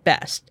at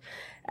best.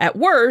 At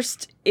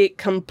worst, it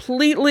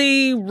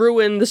completely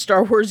ruined the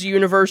Star Wars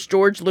universe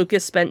George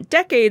Lucas spent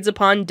decades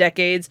upon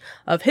decades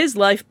of his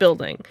life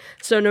building.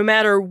 So no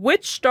matter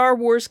which Star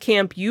Wars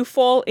camp you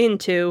fall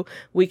into,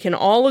 we can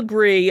all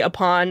agree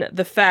upon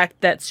the fact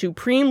that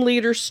Supreme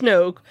Leader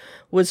Snoke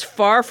was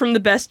far from the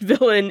best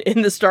villain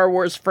in the Star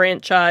Wars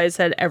franchise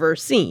had ever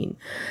seen.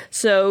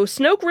 So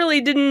Snoke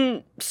really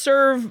didn't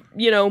serve,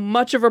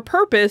 much of a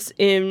purpose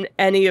in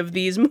any of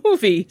these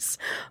movies.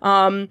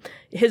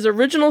 His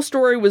original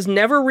story was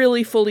never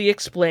really fully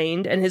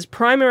explained, and his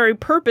primary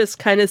purpose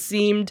kind of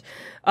seemed,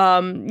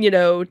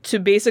 to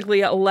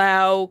basically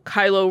allow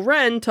Kylo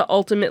Ren to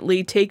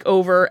ultimately take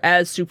over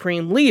as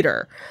Supreme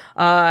Leader,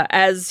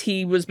 as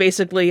he was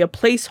basically a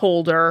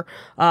placeholder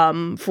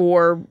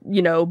for,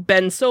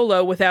 Ben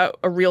Solo without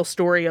a real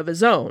story of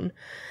his own.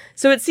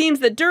 So it seems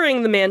that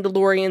during The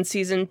Mandalorian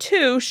Season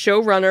 2,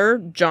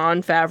 showrunner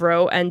Jon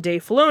Favreau and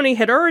Dave Filoni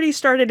had already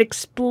started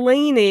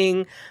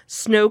explaining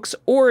Snoke's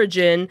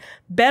origin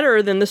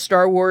better than the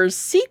Star Wars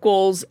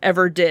sequels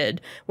ever did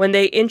when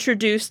they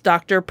introduced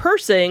Dr.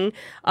 Persing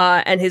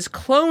and his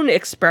clone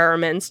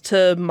experiments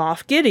to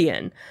Moff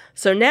Gideon.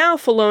 So now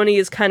Filoni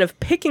is kind of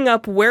picking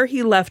up where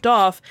he left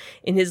off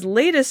in his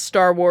latest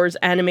Star Wars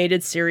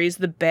animated series,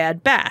 The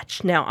Bad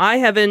Batch. Now, I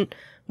haven't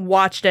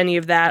watched any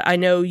of that. I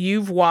know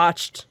you've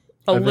watched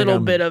a little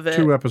bit of it.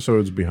 2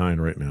 episodes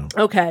behind right now.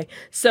 Okay.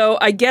 So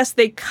I guess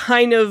they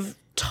kind of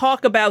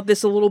talk about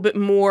this a little bit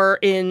more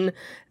in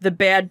The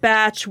Bad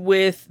Batch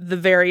with the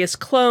various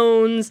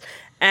clones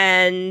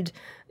and,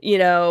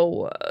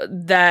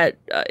 that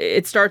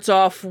it starts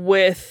off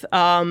with,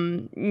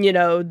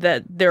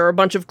 that there are a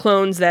bunch of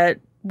clones that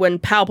when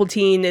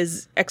Palpatine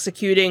is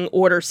executing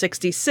Order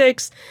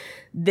 66,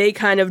 they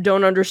kind of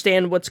don't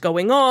understand what's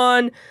going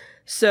on.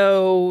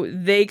 So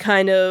they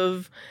kind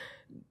of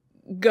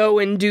go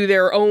and do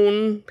their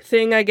own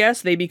thing, I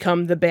guess. They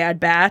become the Bad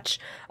Batch.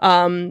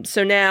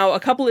 So now a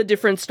couple of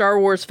different Star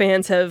Wars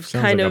fans have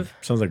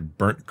sounds like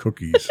burnt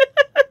cookies.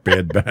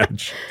 Bad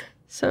Batch.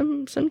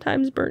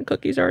 Sometimes burnt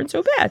cookies aren't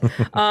so bad.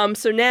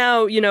 So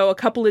now, a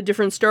couple of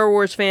different Star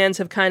Wars fans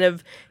have kind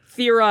of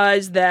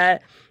theorized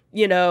that,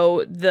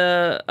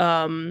 the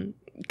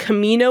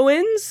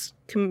Kaminoans,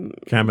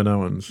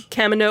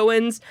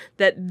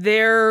 that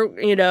they're,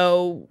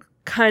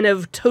 kind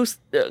of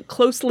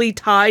closely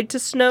tied to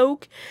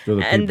Snoke. They're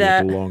the people with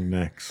the long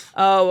necks.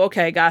 Oh,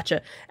 okay,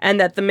 gotcha. And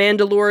that the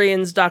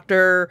Mandalorian's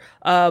Dr.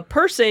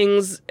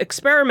 Persing's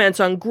experiments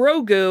on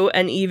Grogu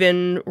and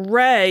even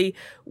Rey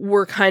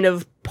were kind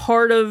of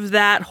part of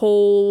that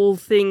whole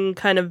thing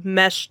kind of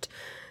meshed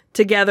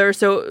together.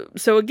 So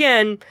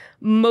again,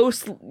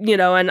 most,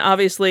 and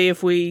obviously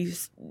if we,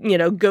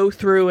 go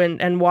through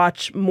and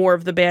watch more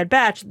of The Bad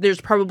Batch,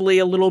 there's probably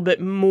a little bit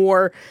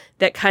more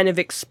that kind of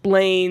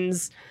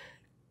explains,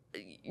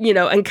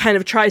 and kind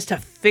of tries to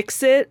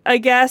fix it, I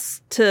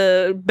guess,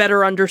 to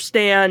better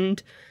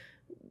understand,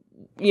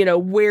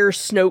 where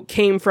Snoke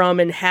came from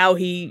and how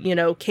he,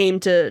 came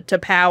to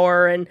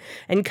power and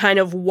kind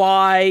of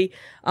why,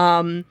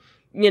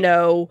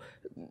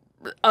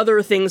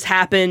 other things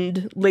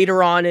happened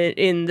later on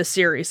in the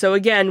series. So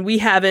again, we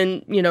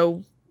haven't,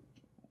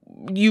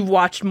 you've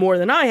watched more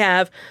than I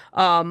have,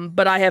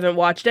 but I haven't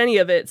watched any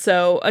of it.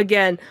 So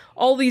again,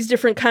 all these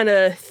different kind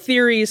of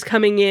theories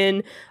coming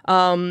in,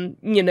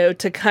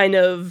 to kind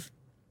of,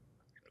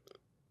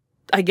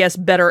 I guess,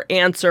 better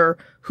answer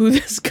who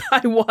this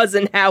guy was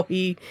and how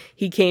he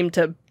came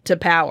to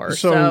power.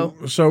 So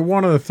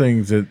one of the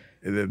things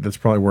that's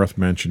probably worth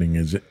mentioning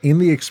is that in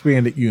the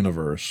expanded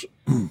universe,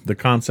 the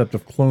concept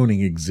of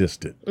cloning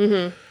existed.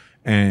 Mm-hmm.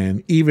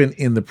 And even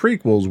in the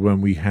prequels,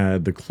 when we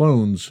had the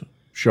clones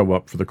show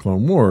up for the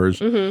Clone Wars,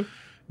 mm-hmm.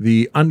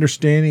 the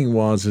understanding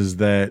is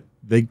that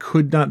they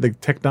could not, the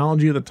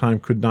technology at the time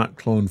could not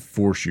clone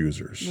Force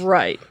users.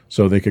 Right.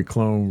 So they could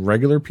clone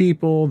regular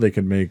people, they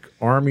could make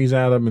armies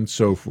out of them, and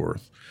so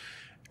forth.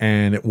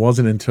 And it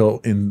wasn't until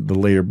in the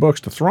later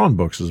books, the Thrawn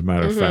books, as a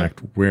matter mm-hmm. of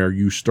fact, where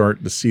you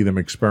start to see them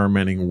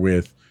experimenting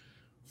with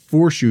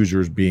Force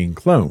users being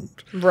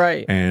cloned.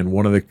 Right. And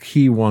one of the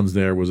key ones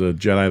there was a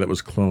Jedi that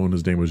was cloned.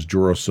 His name was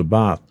Jorah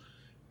Sabath.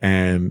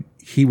 And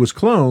he was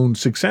cloned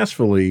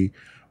successfully,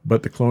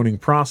 but the cloning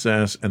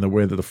process and the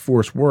way that the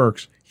Force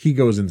works, he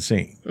goes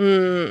insane.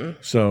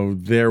 So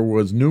there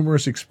was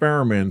numerous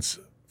experiments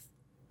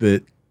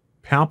that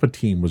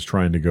Palpatine was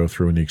trying to go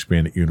through in the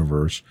expanded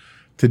universe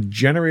to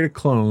generate a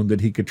clone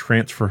that he could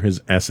transfer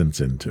his essence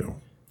into.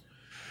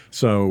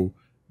 So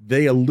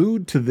they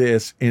allude to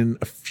this in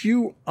a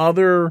few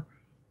other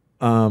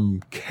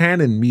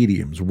canon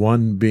mediums,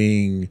 one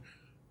being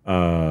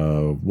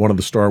one of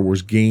the Star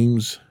Wars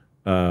games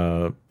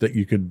that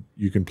you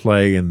can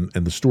play, and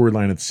the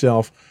storyline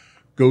itself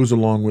goes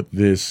along with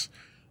this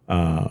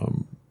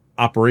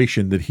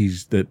operation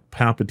that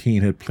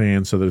Palpatine had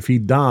planned, so that if he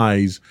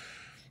dies,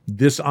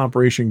 this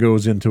operation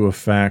goes into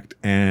effect,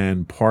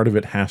 and part of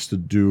it has to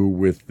do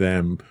with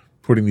them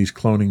putting these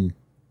cloning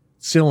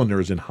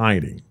cylinders in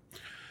hiding.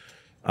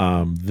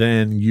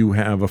 Then you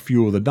have a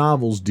few of the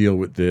novels deal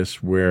with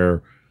this,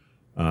 where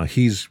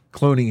he's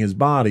cloning his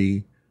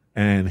body,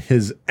 and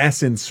his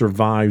essence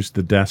survives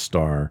the Death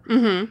Star,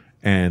 mm-hmm.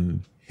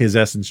 and his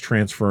essence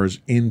transfers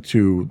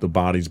into the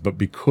bodies. But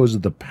because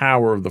of the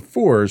power of the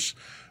Force,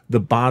 the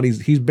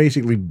bodies, he's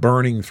basically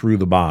burning through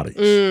the bodies.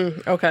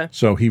 Okay.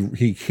 So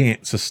he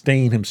can't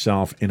sustain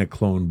himself in a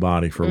cloned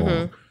body for mm-hmm.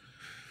 long.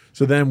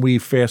 So then we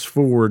fast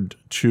forward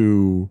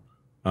to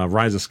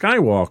Rise of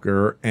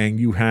Skywalker, and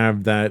you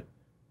have that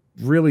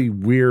really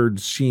weird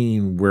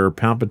scene where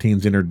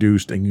Palpatine's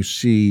introduced, and you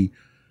see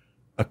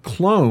a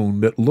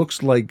clone that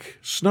looks like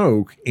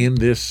Snoke in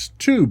this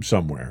tube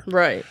somewhere.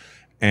 Right.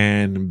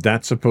 And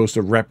that's supposed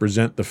to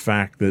represent the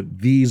fact that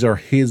these are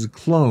his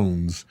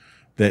clones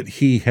that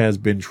he has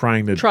been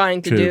trying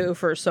to do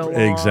for so long.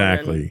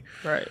 Exactly.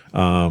 Right.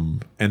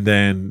 And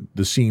then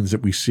the scenes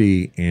that we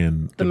see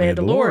in The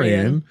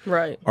Mandalorian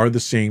right. are the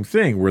same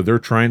thing, where they're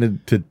trying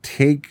to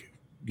take,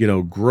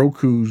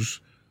 Grogu's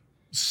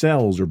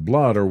cells or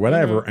blood or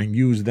whatever, mm-hmm. and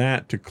use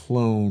that to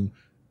clone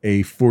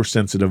a Force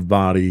sensitive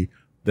body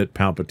that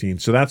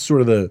Palpatine. So that's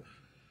sort of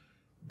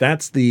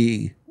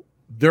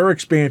their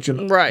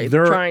expansion, right?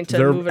 Trying to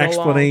their move it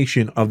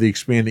explanation of the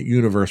expanded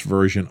universe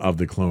version of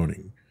the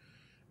cloning,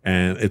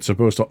 and it's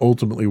supposed to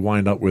ultimately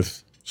wind up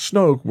with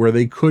Snoke, where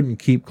they couldn't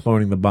keep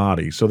cloning the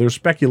body. So there's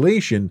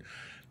speculation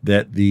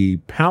that the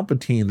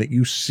Palpatine that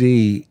you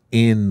see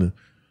in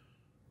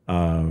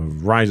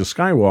Rise of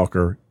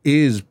Skywalker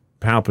is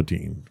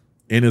Palpatine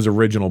in his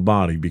original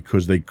body,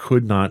 because they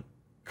could not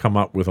come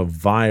up with a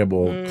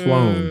viable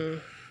clone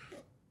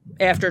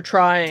after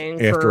trying.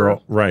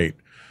 Right.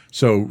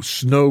 So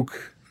Snoke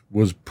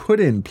was put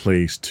in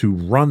place to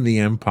run the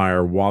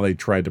Empire while they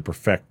tried to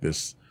perfect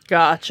this.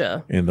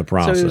 Gotcha. In the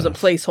process. So he was a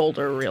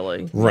placeholder,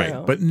 really. Right.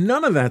 Yeah. But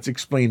none of that's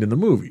explained in the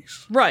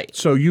movies. Right.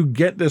 So you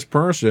get this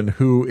person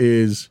who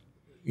is,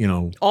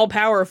 all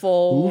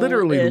powerful,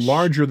 literally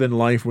larger than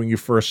life when you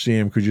first see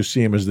him, because you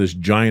see him as this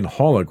giant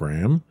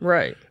hologram.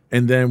 Right.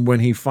 And then when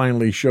he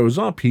finally shows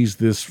up, he's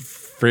this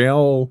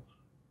frail,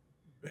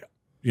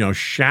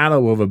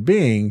 shadow of a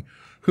being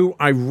who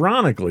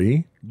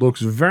ironically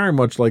looks very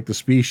much like the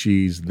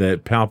species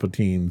that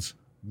Palpatine's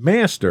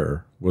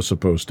master was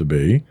supposed to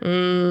be.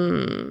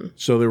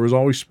 So there was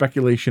always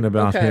speculation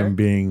about him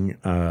being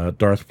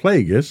Darth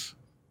Plagueis,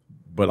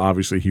 but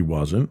obviously he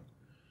wasn't.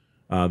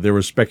 There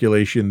was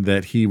speculation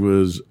that he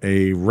was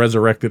a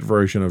resurrected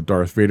version of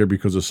Darth Vader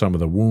because of some of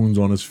the wounds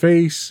on his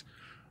face,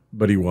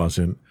 but he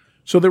wasn't.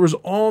 So there was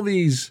all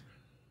these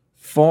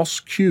false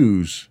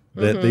cues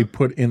that they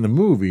put in the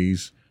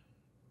movies,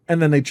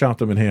 and then they chopped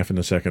them in half in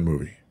the second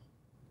movie.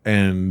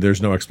 And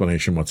there's no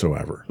explanation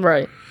whatsoever.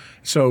 Right.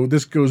 So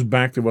this goes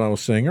back to what I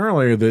was saying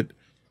earlier, that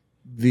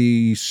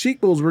the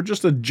sequels were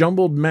just a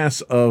jumbled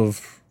mess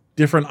of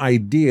different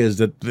ideas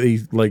that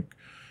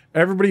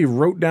everybody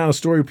wrote down a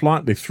story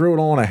plot, they threw it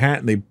all in a hat,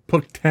 and they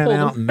put 10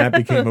 out, and that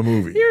became a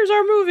movie. Here's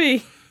our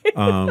movie.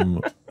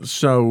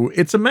 So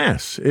it's a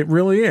mess. It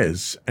really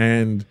is.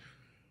 And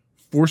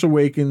Force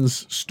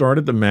Awakens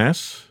started the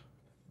mess,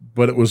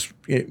 but it was,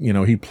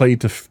 he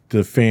played to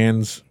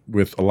fans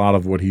with a lot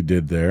of what he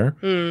did there.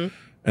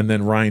 And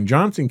then Rian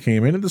Johnson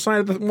came in and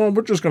decided that,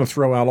 we're just going to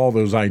throw out all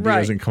those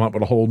ideas and come up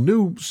with a whole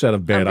new set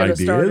of bad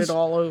ideas. Start it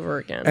all over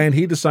again. And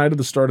he decided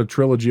to start a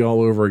trilogy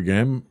all over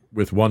again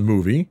with one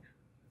movie.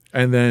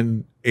 And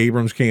then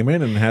Abrams came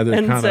in and had to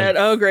and kind said,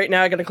 of "Oh, great!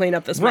 Now I got to clean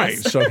up this right."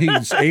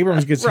 mess." So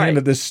Abrams gets Right.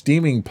 handed this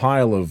steaming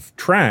pile of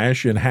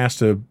trash and has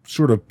to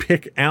sort of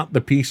pick out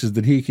the pieces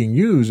that he can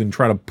use and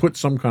try to put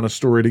some kind of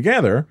story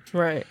together.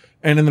 Right.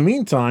 And in the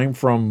meantime,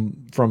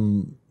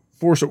 from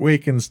Force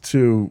Awakens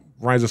to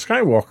Rise of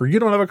Skywalker, you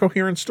don't have a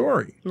coherent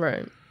story.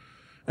 Right.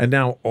 And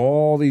now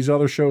all these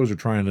other shows are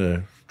trying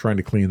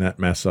to clean that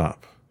mess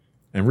up.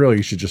 And really,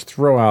 you should just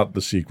throw out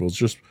the sequels.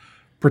 Just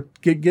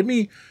give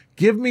me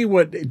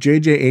what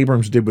J.J.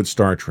 Abrams did with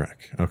Star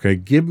Trek. Okay,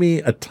 give me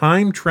a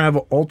time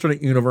travel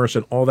alternate universe,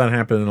 and all that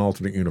happened in an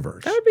alternate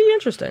universe. That would be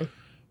interesting.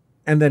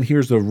 And then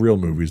here's the real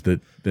movies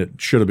that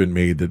should have been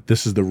made. That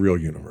this is the real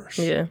universe.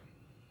 Yeah.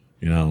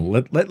 You know,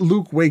 let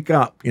Luke wake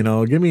up. You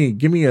know, give me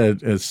a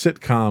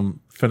sitcom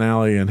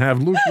finale and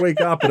have Luke wake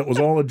up and it was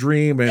all a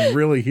dream. And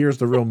really, here's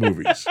the real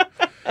movies.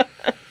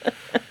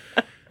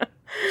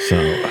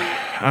 So.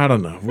 I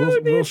don't know.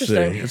 We'll see.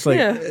 It's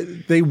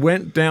like they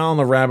went down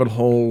the rabbit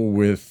hole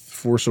with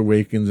Force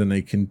Awakens and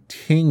they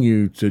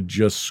continue to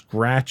just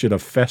scratch at a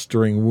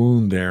festering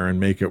wound there and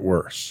make it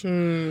worse.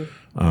 And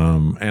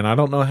I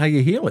don't know how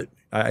you heal it.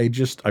 I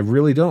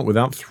really don't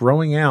without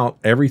throwing out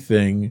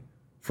everything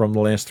from the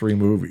last 3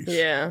 movies.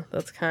 Yeah,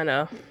 that's kind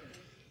of...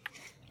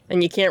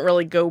 And you can't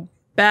really go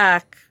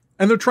back.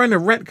 And they're trying to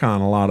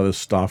retcon a lot of this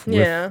stuff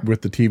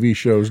with the TV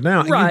shows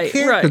now. And you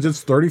can't because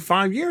it's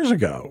 35 years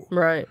ago.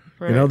 Right.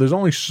 You know, there's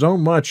only so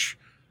much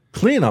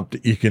cleanup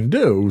that you can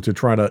do to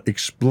try to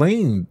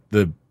explain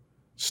the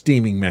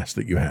steaming mess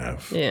that you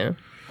have. Yeah.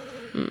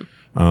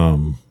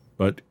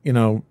 But, you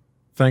know,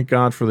 thank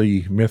God for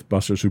the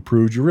Mythbusters who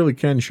proved you really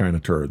can shine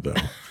a turd, though.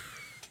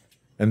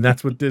 And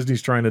that's what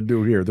Disney's trying to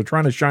do here. They're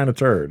trying to shine a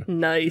turd.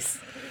 Nice.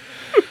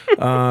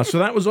 So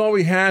that was all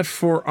we had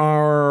for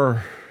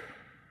our...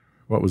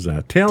 What was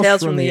that?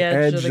 Tales from the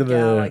edge of the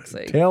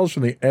galaxy. Tales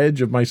from the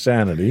edge of my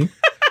sanity.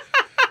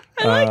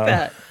 I like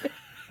that.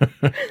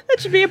 That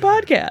should be a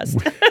podcast.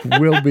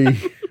 We'll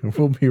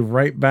be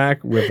right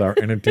back with our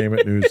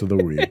entertainment news of the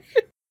week.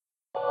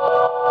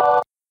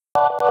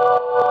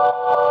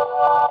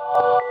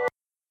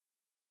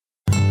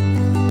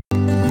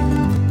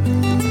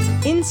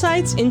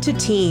 Insights into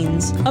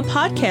Teens, a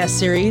podcast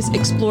series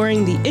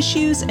exploring the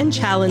issues and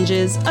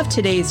challenges of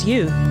today's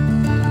youth.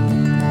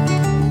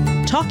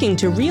 Talking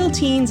to real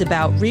teens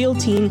about real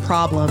teen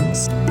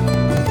problems.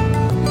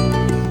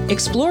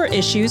 Explore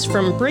issues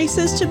from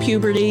braces to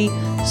puberty,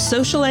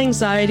 social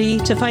anxiety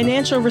to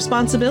financial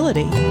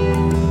responsibility.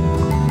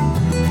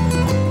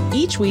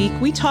 Each week,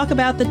 we talk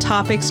about the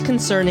topics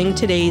concerning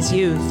today's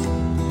youth.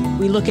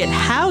 We look at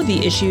how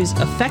the issues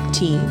affect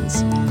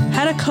teens,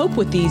 how to cope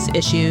with these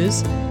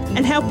issues,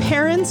 and how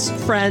parents,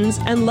 friends,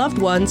 and loved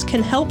ones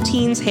can help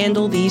teens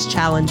handle these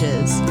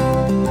challenges.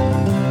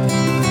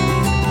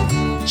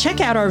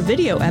 Check out our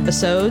video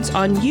episodes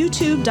on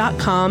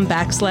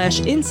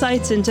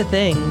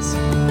youtube.com/insightsintothings.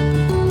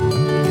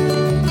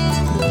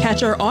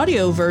 Catch our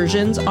audio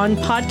versions on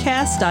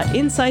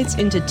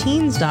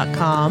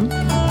podcast.insightsintoteens.com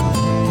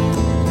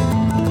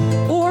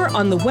or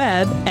on the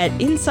web at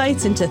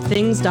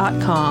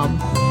insightsintothings.com.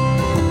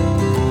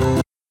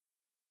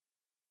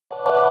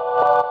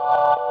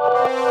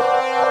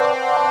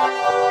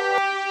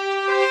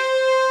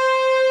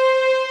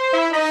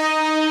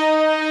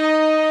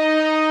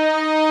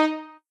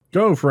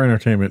 Go for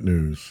entertainment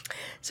news.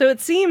 So it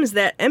seems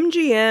that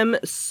MGM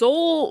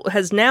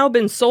has now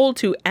been sold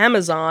to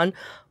Amazon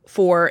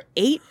for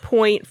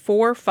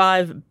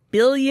 $8.45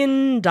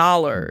 billion.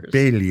 $1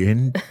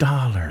 billion.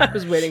 I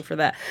was waiting for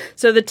that.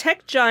 So the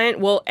tech giant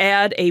will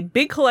add a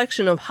big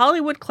collection of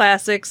Hollywood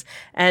classics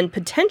and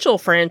potential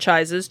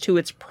franchises to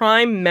its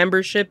Prime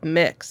membership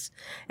mix.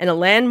 In a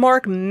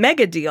landmark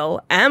mega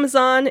deal,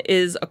 Amazon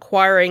is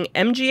acquiring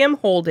MGM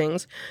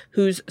Holdings,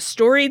 whose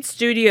storied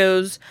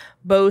studios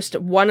boast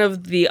one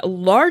of the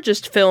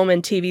largest film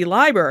and TV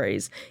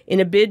libraries, in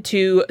a bid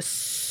to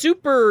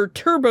super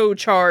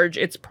turbocharge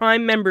its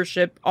Prime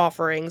membership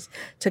offerings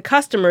to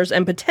customers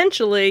and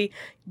potentially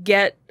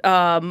get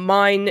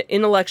mine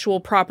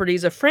intellectual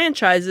properties of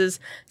franchises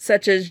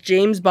such as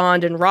James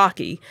Bond and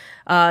Rocky.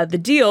 The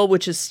deal,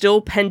 which is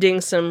still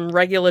pending some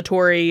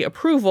regulatory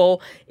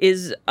approval,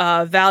 is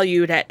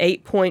valued at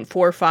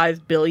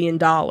 $8.45 billion.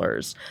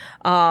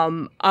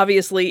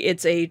 Obviously,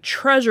 it's a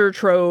treasure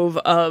trove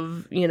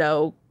of,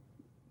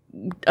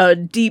 a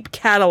deep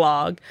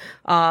catalog.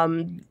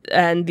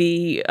 And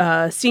the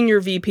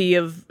senior VP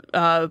of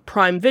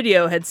Prime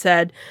Video had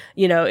said,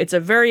 it's a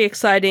very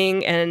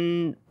exciting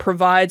and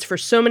provides for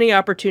so many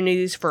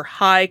opportunities for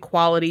high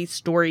quality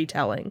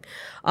storytelling.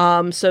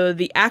 So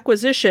the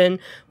acquisition,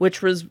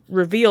 which was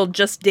revealed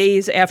just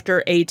days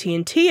after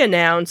AT&T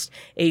announced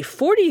a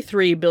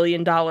 $43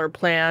 billion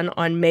plan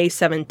on May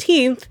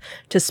 17th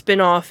to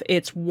spin off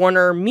its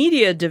Warner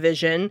Media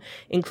division,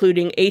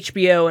 including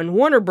HBO and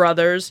Warner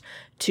Brothers,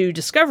 to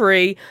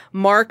Discovery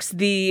marks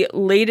the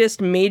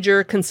latest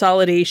major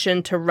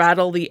consolidation to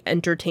rattle the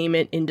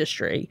entertainment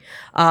industry.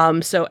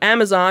 So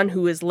Amazon,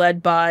 who is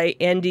led by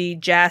Andy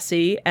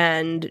Jassy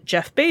and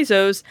Jeff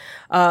Bezos,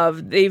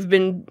 they've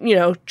been,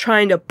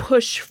 trying to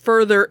push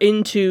further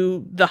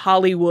into the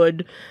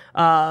Hollywood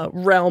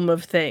realm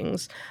of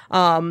things.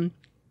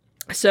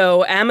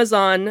 So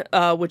Amazon,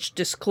 which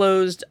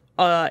disclosed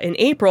in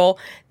April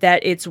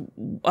that it's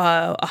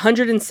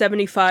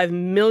 $175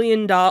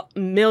 million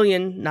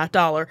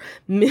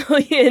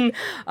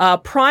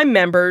Prime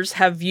members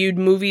have viewed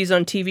movies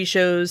on TV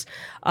shows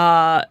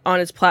on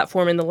its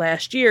platform in the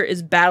last year,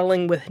 is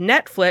battling with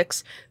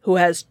Netflix, who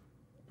has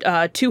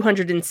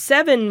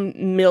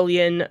 207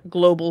 million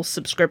global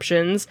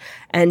subscriptions,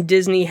 and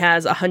Disney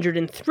has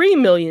 103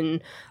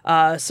 million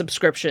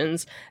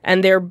subscriptions,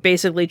 and they're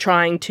basically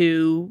trying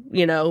to,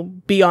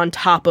 be on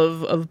top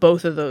of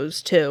both of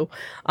those too.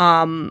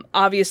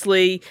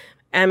 Obviously,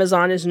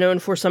 Amazon is known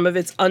for some of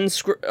its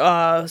scripted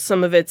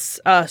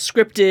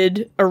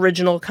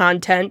original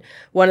content.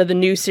 One of the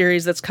new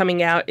series that's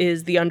coming out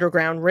is The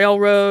Underground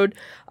Railroad.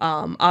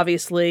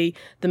 Obviously,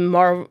 the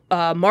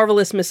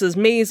Marvelous Mrs.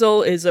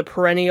 Maisel is a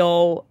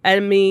perennial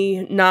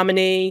Emmy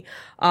nominee.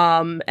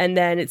 And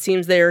then it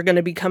seems they're going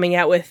to be coming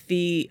out with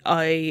the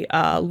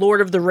Lord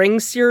of the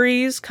Rings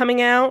series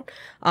coming out.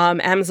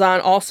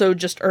 Amazon also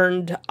just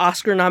earned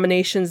Oscar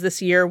nominations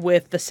this year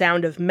with The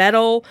Sound of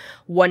Metal,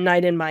 One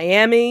Night in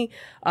Miami,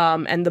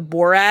 and the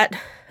Borat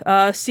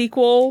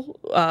sequel,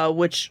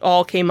 which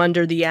all came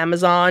under the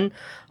Amazon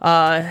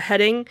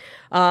heading.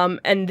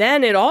 And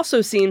then it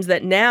also seems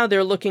that now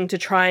they're looking to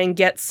try and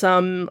get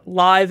some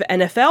live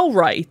NFL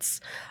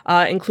rights,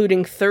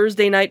 including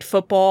Thursday Night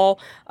Football,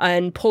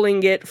 and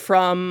pulling it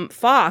from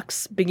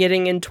Fox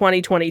beginning in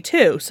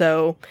 2022.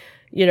 So,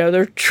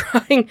 they're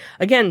trying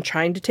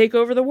to take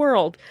over the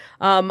world.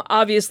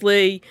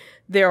 Obviously,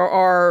 there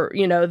are,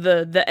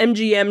 the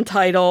MGM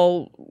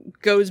title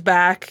goes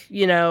back,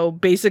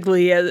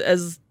 basically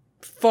as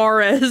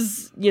far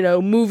as,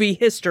 movie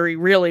history,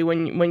 really,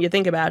 when you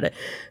think about it.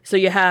 So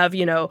you have,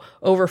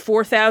 over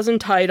 4,000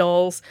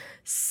 titles,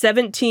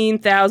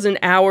 17,000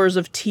 hours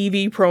of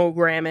TV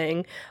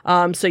programming.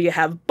 So you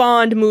have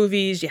Bond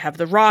movies, you have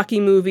the Rocky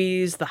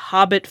movies, the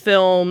Hobbit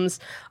films,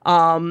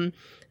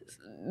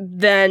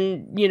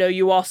 then,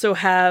 you also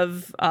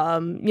have,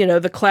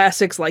 the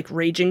classics like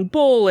Raging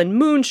Bull and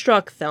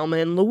Moonstruck, Thelma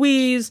and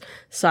Louise,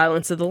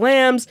 Silence of the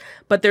Lambs.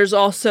 But there's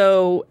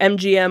also,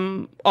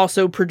 MGM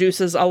also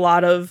produces a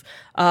lot of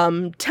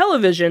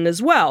television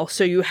as well.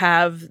 So you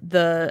have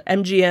the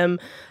MGM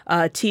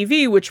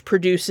TV, which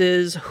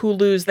produces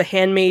Hulu's The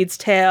Handmaid's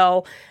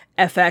Tale,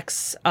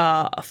 FX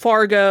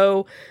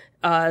Fargo,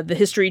 the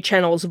History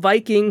Channel's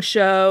Viking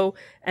show,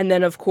 and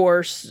then, of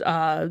course,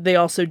 they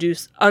also do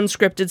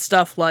unscripted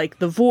stuff like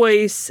The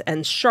Voice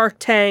and Shark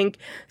Tank.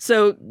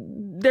 So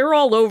they're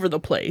all over the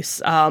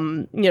place.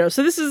 So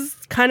this is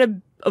kind of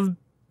a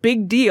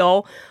big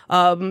deal,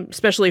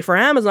 especially for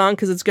Amazon,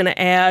 because it's going to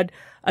add,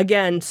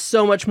 again,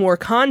 so much more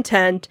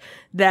content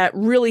that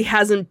really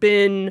hasn't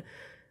been,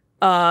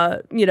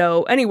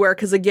 anywhere.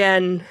 Because,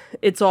 again,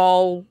 it's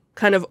all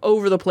kind of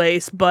over the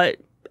place, but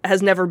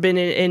has never been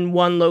in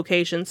one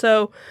location.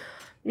 So,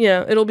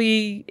 it'll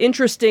be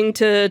interesting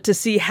to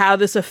see how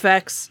this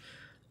affects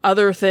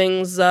other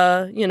things,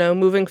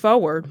 moving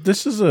forward.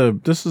 This is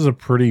a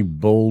pretty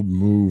bold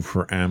move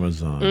for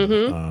Amazon.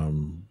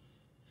 Mm-hmm.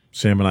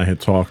 Sam and I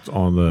had talked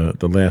on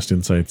the last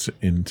Insights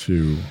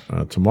into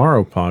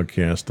Tomorrow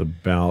podcast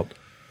about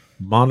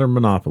modern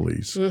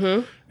monopolies,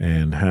 mm-hmm.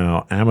 and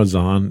how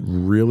Amazon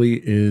really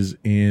is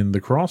in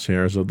the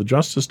crosshairs of the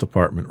Justice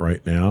Department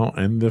right now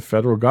and the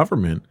federal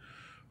government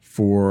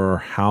for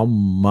how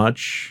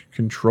much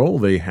control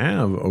they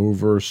have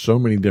over so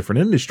many different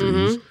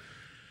industries. Mm-hmm.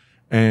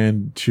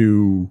 And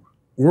to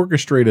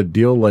orchestrate a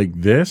deal like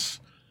this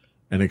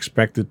and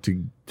expect it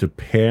to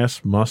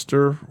pass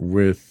muster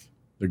with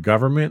the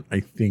government,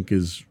 I think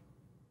is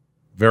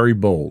very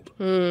bold.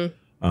 Mm.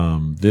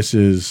 This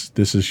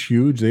is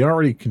huge. They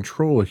already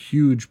control a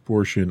huge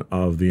portion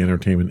of the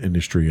entertainment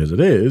industry as it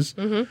is.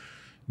 Mm-hmm.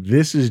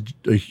 This is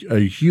a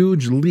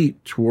huge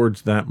leap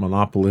towards that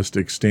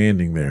monopolistic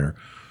standing there.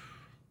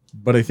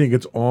 But I think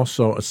it's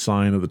also a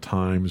sign of the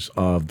times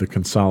of the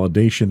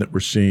consolidation that we're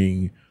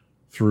seeing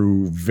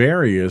through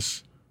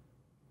various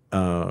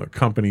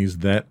companies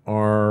that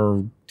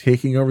are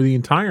taking over the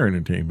entire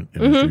entertainment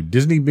industry. Mm-hmm.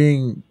 Disney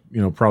being,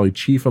 probably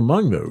chief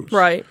among those.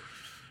 Right.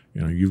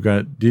 You've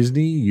got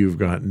Disney, you've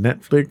got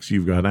Netflix,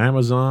 you've got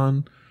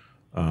Amazon,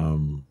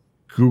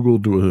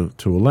 Google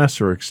to a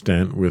lesser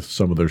extent with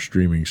some of their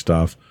streaming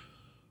stuff.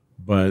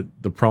 But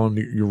the problem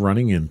that you're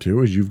running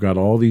into is you've got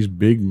all these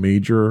big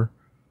major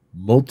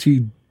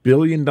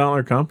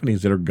multi-billion-dollar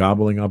companies that are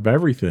gobbling up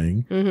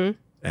everything, mm-hmm.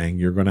 and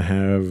you're going to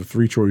have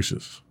three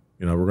choices.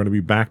 We're going to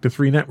be back to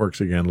three networks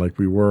again like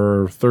we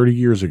were 30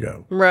 years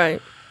ago. Right.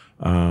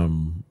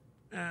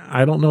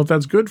 I don't know if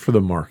that's good for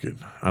the market.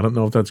 I don't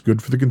know if that's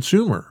good for the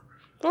consumer.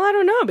 Well, I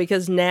don't know,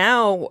 because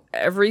now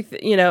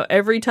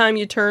every time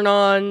you turn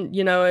on,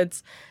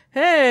 it's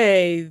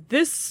hey,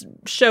 this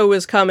show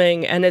is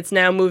coming and it's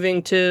now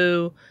moving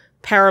to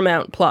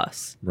Paramount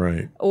Plus.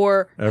 Right.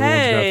 Or, Everyone's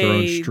got their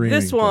own hey, streaming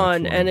this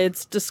one, platform. and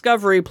it's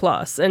Discovery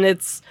Plus, and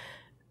it's,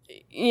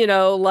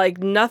 like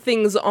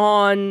nothing's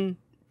on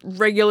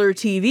regular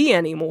TV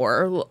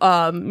anymore,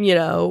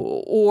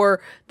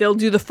 or they'll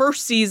do the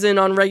first season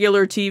on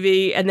regular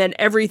TV and then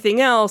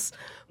everything else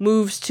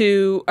moves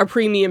to a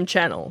premium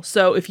channel.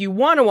 So if you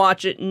want to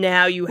watch it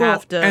now, you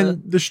have to.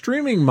 And the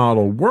streaming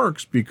model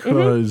works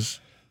because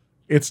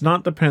it's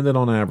not dependent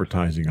on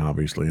advertising,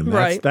 obviously. And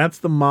that's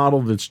the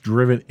model that's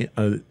driven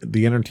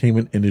the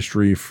entertainment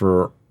industry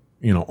for,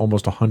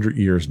 almost 100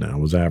 years now,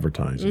 was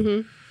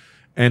advertising.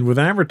 And with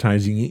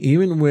advertising,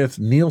 even with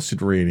Nielsen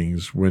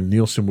ratings, when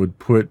Nielsen would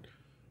put,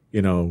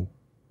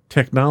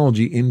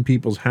 technology in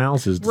people's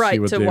houses to see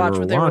what they were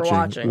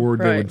watching, or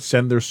they would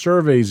send their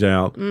surveys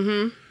out,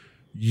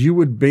 you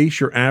would base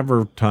your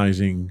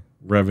advertising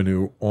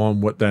revenue on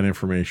what that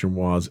information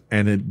was.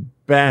 And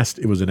at best,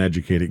 it was an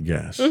educated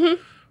guess.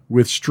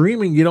 With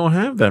streaming, you don't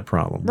have that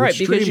problem. Right,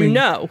 because you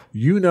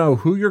know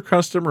who your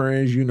customer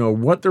is, you know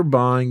what they're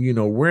buying, you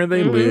know where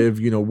they live,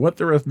 you know what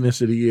their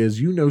ethnicity is,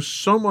 you know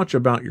so much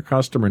about your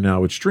customer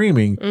now with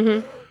streaming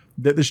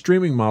that the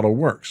streaming model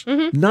works.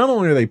 Not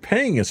only are they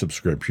paying a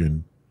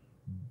subscription,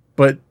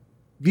 but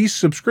these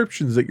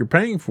subscriptions that you're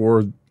paying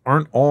for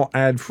aren't all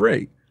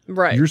ad-free.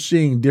 Right. You're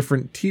seeing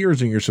different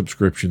tiers in your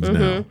subscriptions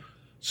now.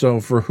 So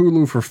for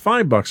Hulu, for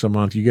 $5 a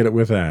month, you get it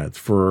with ads.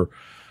 For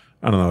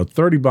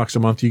 $30 a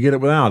month, you get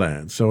it without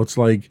ads. So it's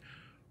like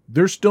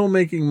they're still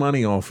making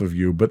money off of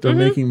you, but they're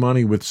making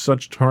money with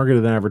such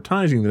targeted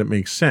advertising that it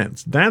makes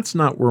sense. That's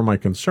not where my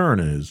concern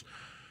is.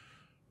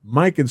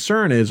 My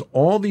concern is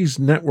all these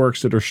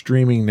networks that are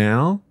streaming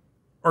now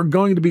are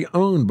going to be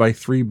owned by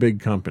 3 big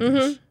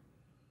companies.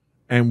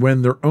 And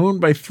when they're owned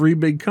by 3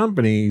 big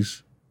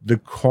companies, the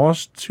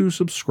cost to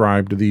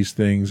subscribe to these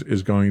things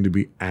is going to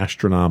be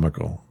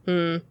astronomical.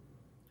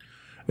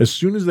 As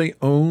soon as they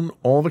own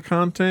all the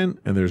content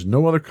and there's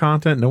no other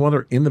content, no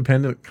other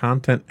independent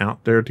content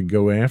out there to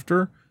go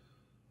after,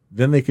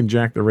 then they can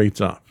jack the rates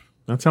up.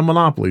 That's how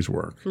monopolies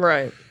work.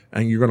 Right.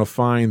 And you're going to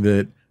find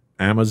that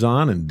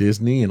Amazon and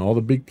Disney and all the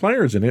big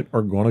players in it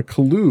are going to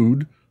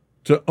collude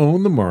to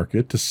own the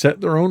market, to set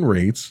their own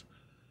rates.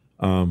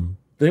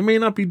 They may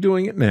not be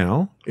doing it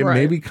now. It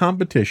may be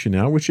competition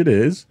now, which it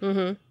is.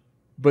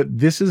 But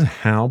this is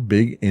how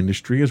big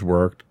industry has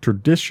worked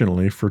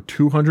traditionally for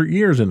 200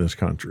 years in this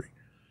country.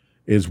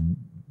 Is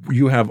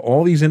you have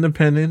all these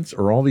independents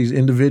or all these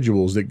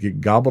individuals that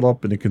get gobbled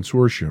up into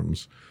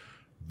consortiums.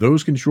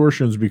 Those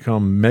consortiums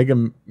become mega,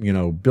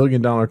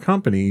 billion-dollar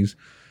companies,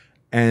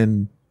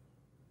 and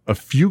a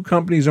few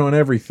companies own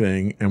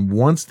everything. And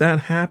once that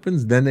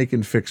happens, then they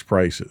can fix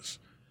prices.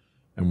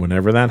 And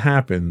whenever that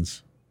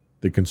happens,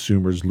 the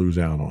consumers lose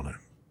out on it.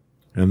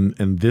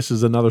 And this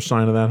is another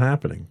sign of that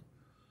happening.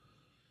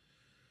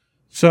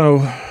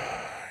 So,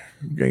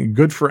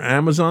 good for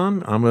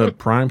Amazon. I'm a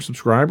Prime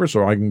subscriber,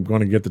 so I'm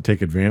going to get to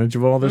take advantage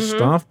of all this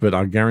stuff. But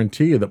I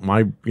guarantee you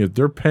that if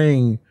they're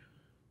paying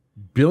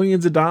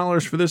billions of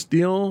dollars for this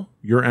deal,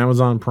 your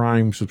Amazon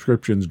Prime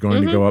subscription is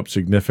going to go up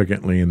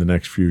significantly in the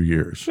next few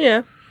years.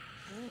 Yeah.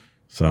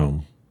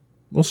 So,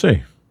 we'll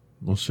see.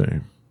 We'll see.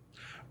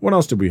 What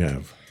else did we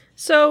have?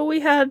 So we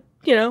had,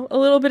 a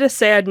little bit of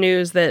sad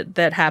news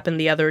that happened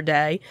the other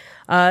day.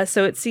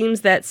 So it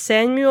seems that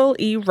Samuel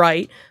E.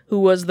 Wright, who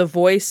was the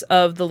voice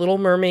of The Little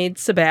Mermaid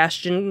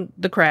Sebastian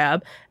the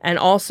Crab, and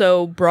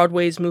also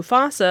Broadway's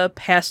Mufasa,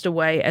 passed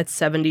away at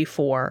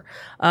 74.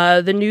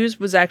 The news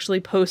was actually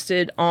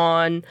posted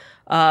on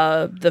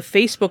the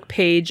Facebook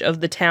page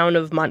of the town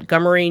of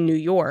Montgomery, New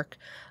York.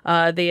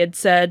 They had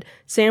said,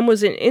 Sam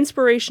was an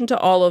inspiration to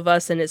all of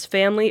us, and his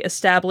family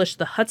established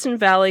the Hudson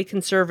Valley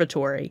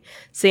Conservatory.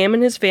 Sam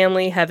and his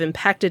family have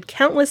impacted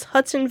countless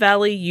Hudson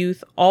Valley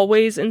youth,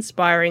 always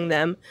inspiring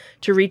them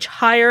to reach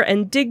higher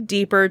and dig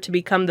deeper to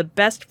become the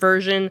best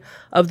version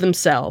of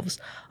themselves.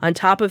 On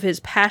top of his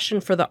passion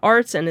for the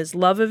arts and his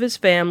love of his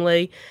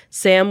family,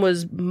 Sam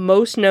was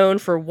most known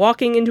for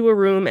walking into a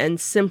room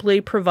and simply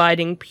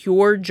providing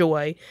pure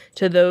joy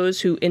to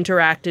those who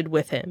interacted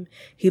with him.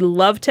 He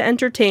loved to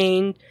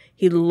entertain,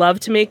 he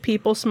loved to make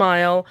people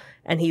smile,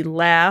 and he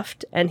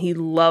laughed, and he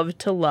loved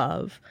to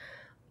love.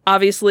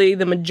 Obviously,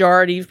 the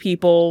majority of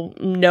people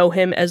know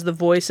him as the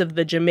voice of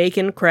the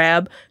Jamaican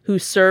crab who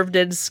served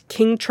as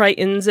King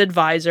Triton's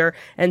advisor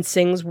and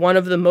sings one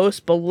of the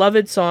most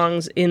beloved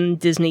songs in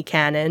Disney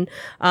canon.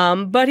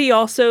 But he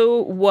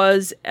also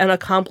was an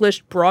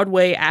accomplished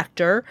Broadway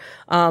actor,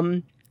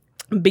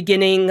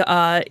 beginning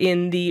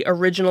in the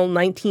original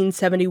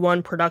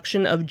 1971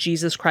 production of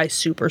Jesus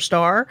Christ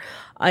Superstar.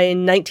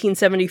 In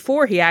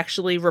 1974, he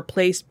actually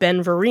replaced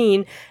Ben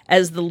Vereen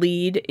as the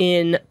lead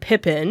in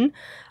Pippin.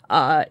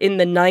 In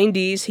the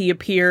 90s, he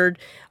appeared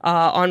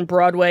on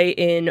Broadway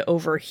in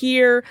Over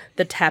Here,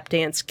 The Tap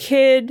Dance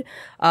Kid,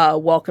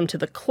 Welcome to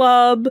the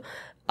Club,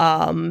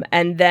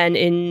 and then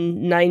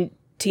in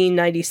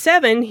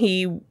 1997,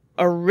 he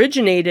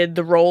originated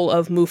the role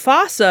of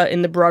Mufasa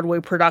in the Broadway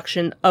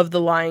production of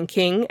The Lion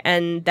King,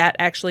 and that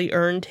actually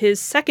earned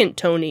his second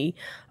Tony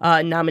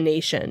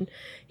nomination.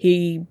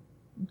 He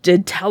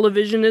did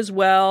television as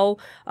well.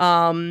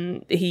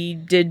 He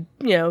did,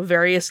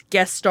 various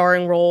guest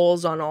starring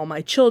roles on All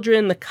My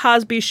Children, The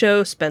Cosby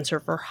Show, Spencer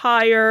for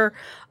Hire.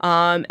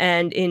 And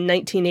in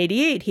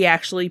 1988, he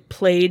actually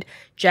played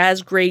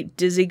jazz great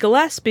Dizzy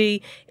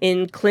Gillespie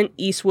in Clint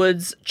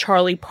Eastwood's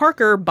Charlie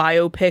Parker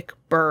biopic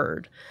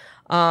Bird.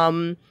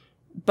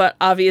 But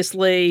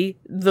obviously,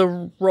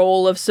 the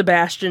role of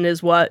Sebastian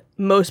is what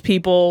most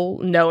people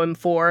know him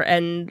for,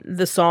 and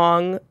the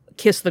song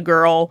Kiss the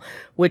Girl,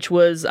 which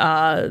was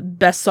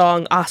Best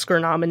Song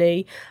Oscar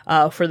nominee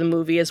for the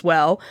movie as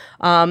well.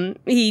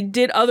 He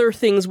did other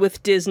things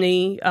with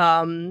Disney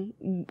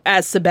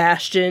as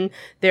Sebastian.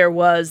 There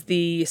was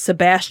the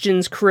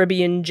Sebastian's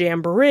Caribbean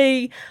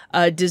Jamboree,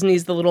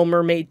 Disney's The Little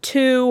Mermaid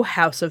 2,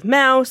 House of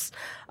Mouse,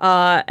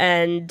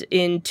 and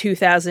in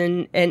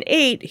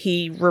 2008,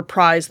 he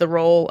reprised the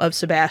role of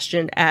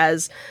Sebastian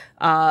as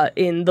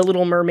in The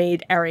Little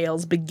Mermaid,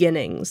 Ariel's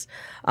Beginnings.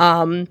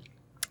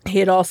 He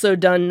had also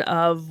done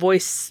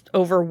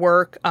voice-over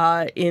work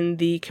in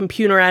the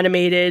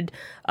computer-animated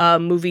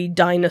movie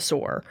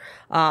Dinosaur.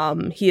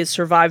 He is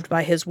survived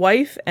by his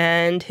wife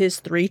and his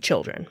 3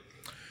 children.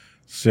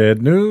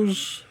 Sad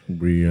news.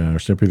 Our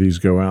sympathies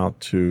go out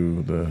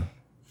to the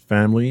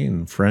family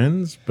and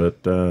friends,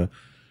 but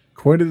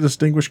quite a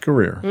distinguished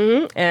career.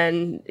 Mm-hmm.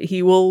 And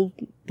he will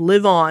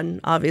live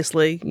on,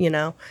 obviously,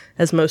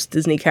 as most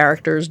Disney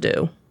characters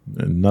do.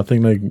 And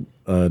nothing like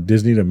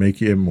Disney to make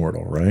you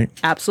immortal, right?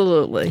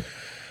 Absolutely.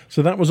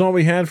 So that was all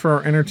we had for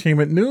our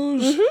entertainment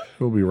news. Mm-hmm.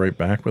 We'll be right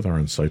back with our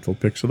insightful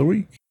picks of the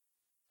week.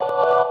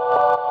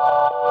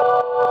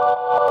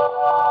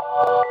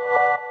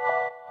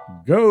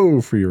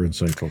 Go for your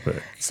insightful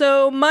pick.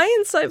 So my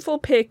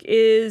insightful pick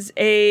is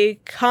a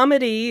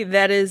comedy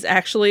that is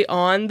actually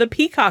on the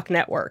Peacock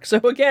network. So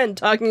again,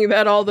 talking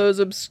about all those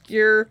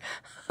obscure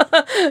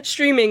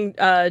streaming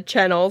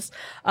channels,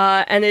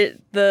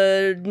 and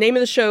the name of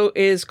the show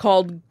is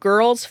called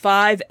Girls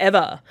 5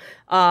 Eva.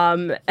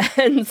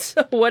 And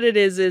so what it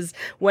is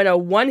when a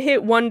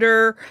one-hit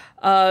wonder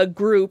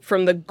group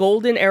from the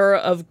golden era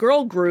of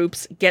girl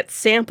groups gets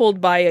sampled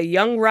by a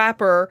young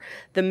rapper,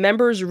 the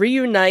members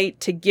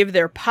reunite to give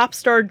their pop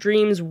star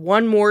dreams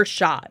one more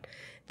shot.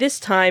 This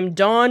time,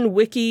 Dawn,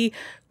 Wiki,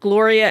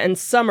 Gloria, and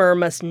Summer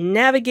must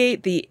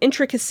navigate the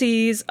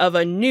intricacies of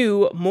a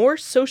new, more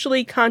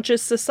socially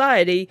conscious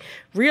society,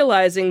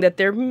 realizing that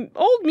their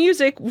old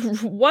music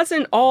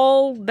wasn't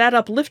all that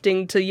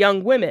uplifting to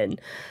young women.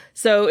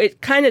 So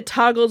it kind of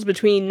toggles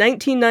between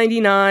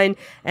 1999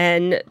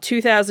 and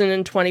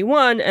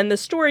 2021, and the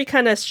story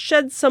kind of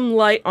sheds some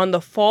light on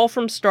the fall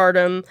from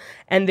stardom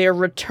and their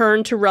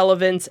return to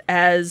relevance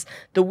as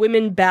the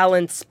women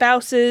balance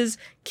spouses,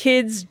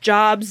 kids,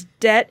 jobs,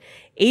 debt,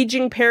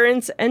 aging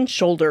parents, and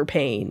shoulder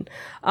pain.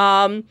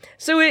 So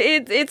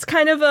it's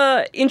kind of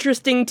a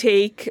interesting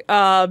take,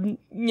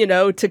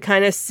 to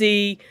kind of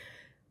see,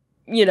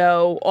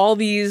 all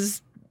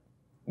these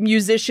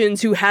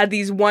musicians who had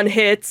these one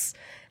hits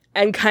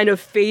and kind of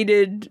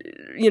faded,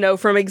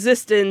 from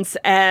existence,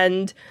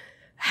 and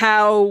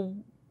how,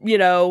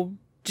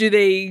 do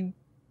they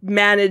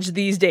manage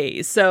these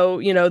days?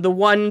 So, the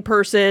one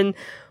person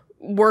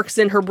works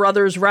in her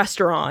brother's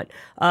restaurant.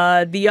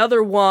 The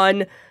other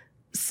one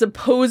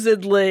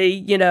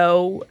supposedly,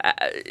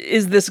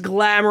 is this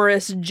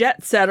glamorous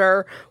jet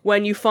setter,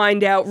 when you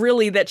find out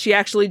really that she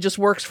actually just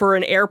works for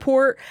an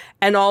airport,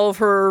 and all of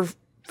her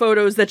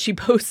photos that she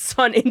posts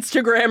on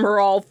Instagram are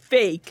all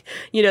fake,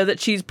 that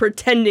she's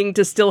pretending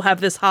to still have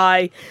this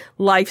high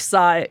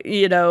lifestyle,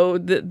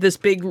 this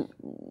big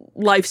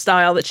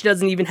lifestyle that she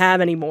doesn't even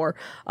have anymore.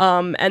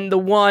 And the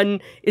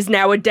one is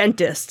now a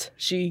dentist.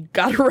 She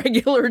got a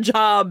regular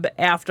job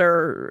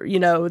after,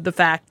 the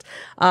fact.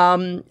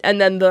 And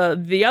then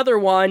the other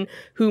one,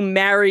 who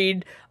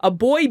married a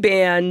boy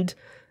band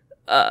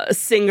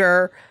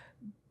singer,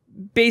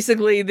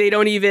 basically they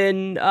don't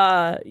even,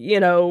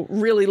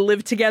 really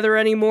live together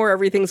anymore.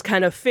 Everything's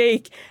kind of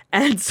fake.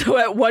 And so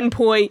at one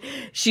point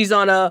she's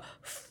on a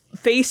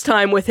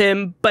FaceTime with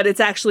him, but it's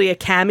actually a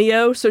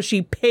cameo. So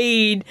she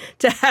paid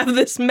to have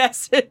this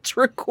message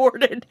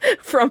recorded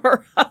from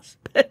her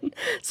husband.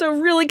 So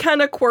really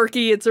kind of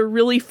quirky. It's a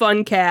really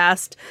fun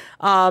cast.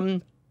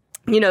 So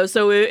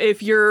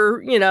if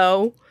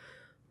you're,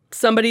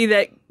 somebody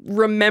that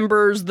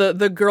remembers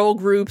the girl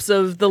groups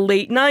of the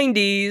late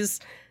 90s,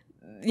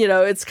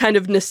 it's kind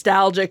of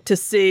nostalgic to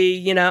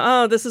see,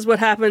 this is what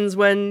happens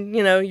when,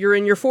 you're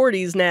in your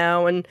 40s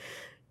now, and,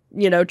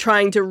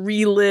 trying to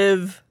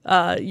relive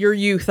your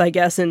youth, I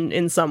guess,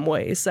 in some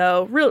ways.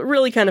 So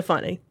really kind of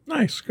funny.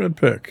 Nice. Good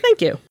pick.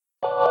 Thank you.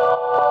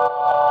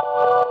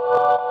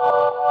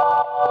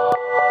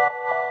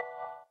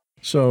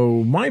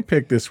 So my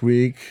pick this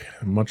week,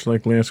 much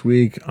like last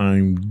week,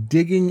 I'm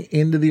digging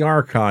into the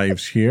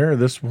archives here.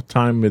 This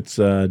time it's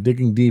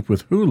digging deep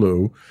with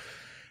Hulu.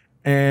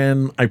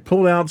 And I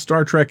pulled out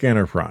Star Trek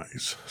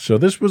Enterprise. So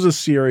this was a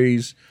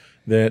series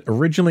that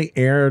originally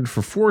aired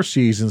for 4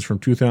 seasons from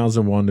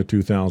 2001 to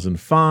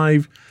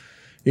 2005.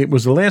 It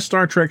was the last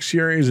Star Trek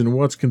series in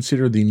what's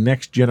considered the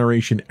Next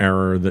Generation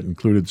era that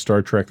included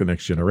Star Trek The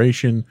Next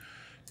Generation,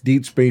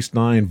 Deep Space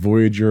Nine,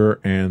 Voyager,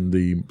 and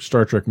the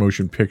Star Trek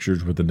motion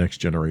pictures with the Next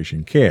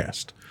Generation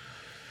cast.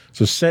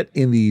 So set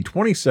in the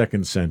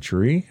 22nd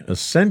century, a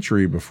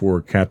century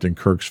before Captain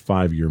Kirk's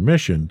 5-year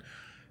mission,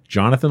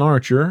 Jonathan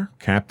Archer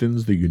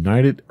captains the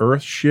United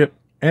Earth ship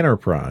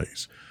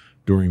Enterprise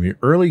during the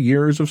early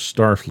years of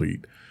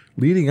Starfleet,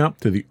 leading up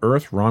to the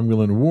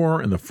Earth-Romulan War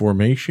and the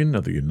formation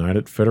of the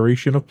United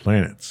Federation of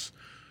Planets.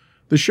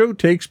 The show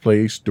takes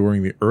place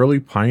during the early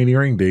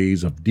pioneering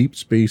days of deep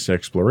space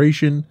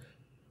exploration,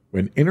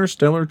 when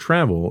interstellar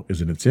travel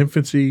is in its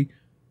infancy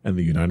and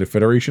the United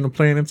Federation of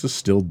Planets is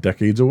still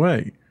decades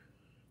away.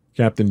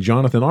 Captain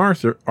Jonathan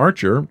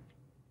Archer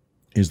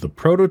is the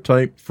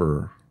prototype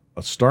for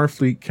a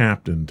Starfleet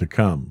captain to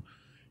come.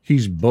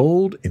 He's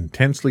bold,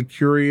 intensely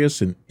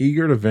curious, and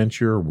eager to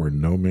venture where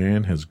no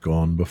man has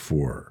gone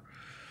before.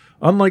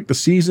 Unlike the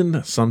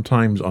seasoned,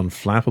 sometimes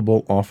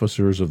unflappable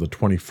officers of the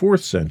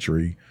 24th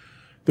century,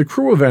 the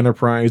crew of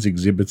Enterprise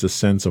exhibits a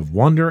sense of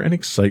wonder and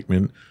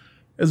excitement,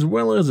 as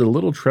well as a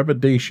little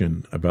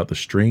trepidation about the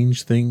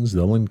strange things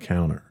they'll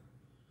encounter.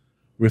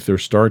 With their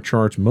star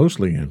charts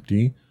mostly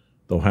empty,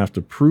 they'll have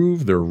to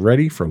prove they're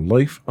ready for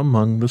life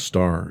among the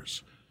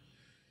stars.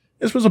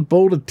 This was a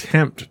bold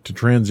attempt to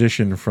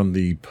transition from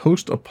the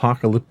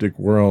post-apocalyptic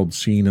world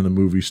seen in the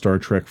movie Star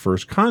Trek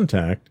First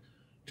Contact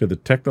to the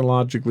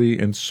technologically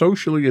and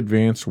socially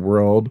advanced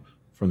world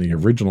from the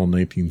original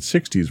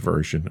 1960s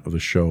version of the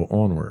show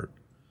onward.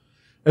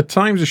 At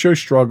times, the show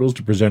struggles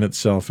to present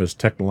itself as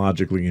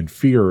technologically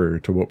inferior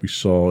to what we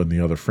saw in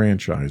the other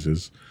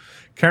franchises.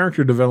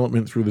 Character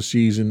development through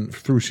season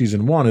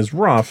 1 is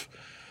rough,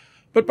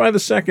 but by the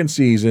second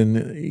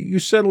season, you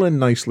settle in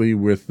nicely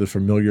with the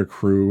familiar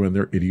crew and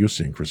their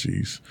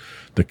idiosyncrasies.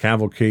 The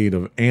cavalcade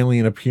of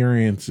alien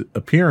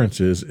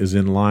appearances is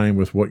in line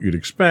with what you'd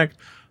expect,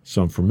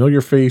 some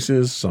familiar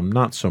faces, some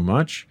not so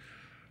much.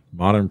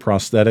 Modern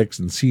prosthetics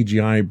and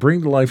CGI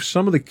bring to life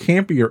some of the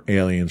campier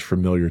aliens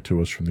familiar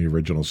to us from the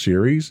original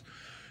series.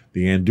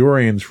 The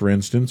Andorians, for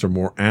instance, are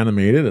more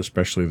animated,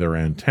 especially their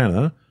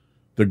antenna.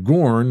 The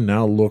Gorn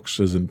now looks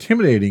as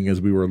intimidating as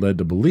we were led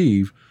to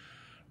believe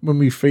when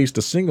we faced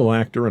a single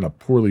actor in a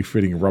poorly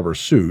fitting rubber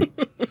suit.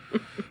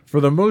 For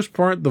the most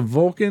part, the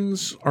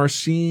Vulcans are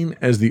seen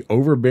as the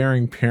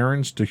overbearing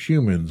parents to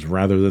humans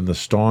rather than the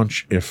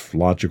staunch, if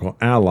logical,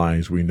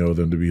 allies we know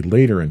them to be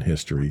later in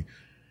history.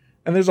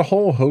 And there's a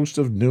whole host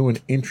of new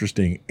and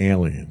interesting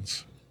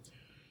aliens.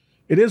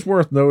 It is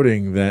worth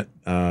noting that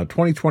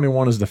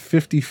 2021 is the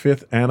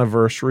 55th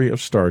anniversary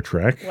of Star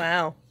Trek.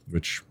 Wow.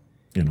 Which,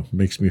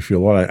 makes me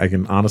feel old. I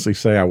can honestly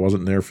say I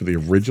wasn't there for the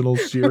original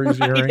series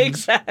airings.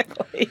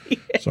 Exactly.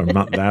 So I'm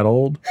not that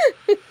old.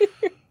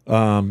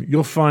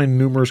 You'll find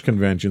numerous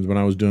conventions. When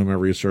I was doing my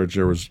research,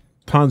 there was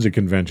tons of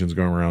conventions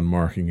going around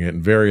marking it,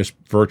 and various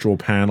virtual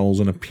panels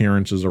and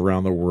appearances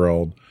around the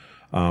world.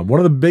 One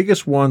of the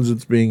biggest ones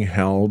that's being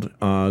held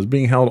is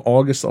being held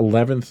August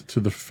 11th to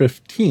the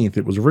 15th.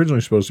 It was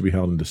originally supposed to be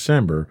held in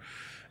December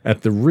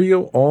at the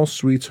Rio All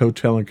Suites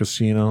Hotel and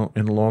Casino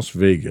in Las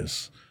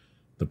Vegas.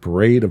 The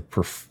parade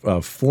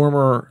of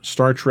former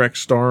Star Trek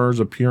stars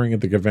appearing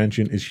at the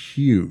convention is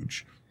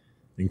huge,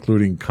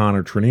 including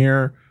Connor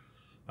Trinneer,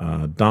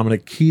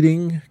 Dominic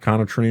Keating.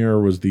 Connor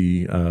Trinneer was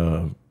the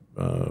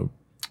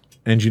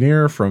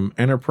engineer from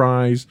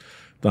Enterprise.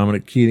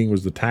 Dominic Keating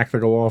was the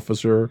tactical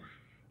officer.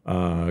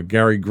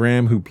 Gary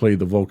Graham, who played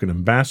the Vulcan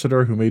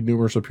ambassador, who made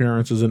numerous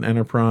appearances in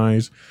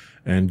Enterprise,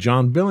 and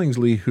John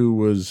Billingsley, who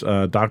was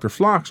Dr.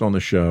 Phlox on the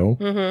show.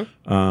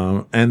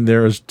 Mm-hmm. And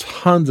there's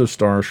tons of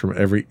stars from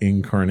every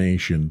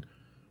incarnation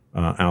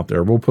out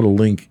there. We'll put a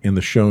link in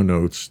the show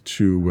notes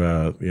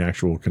to the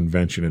actual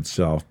convention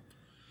itself.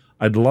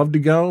 I'd love to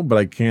go, but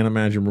I can't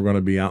imagine we're going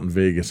to be out in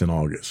Vegas in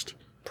August.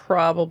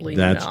 Probably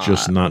That's not.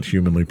 just not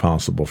humanly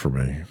possible for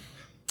me.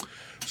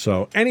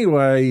 So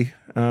anyway,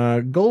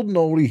 Golden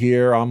Oldie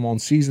here. I'm on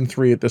season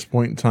 3 at this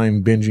point in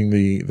time,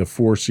 binging the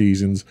 4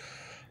 seasons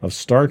of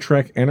Star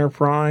Trek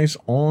Enterprise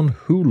on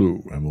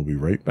Hulu, and we'll be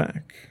right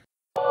back.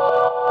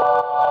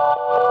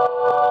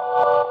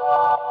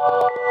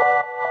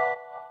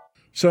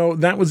 So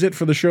that was it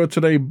for the show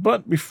today.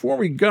 But before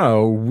we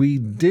go, we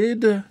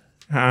did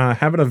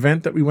have an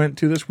event that we went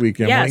to this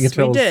weekend. Yes, why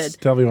don't you we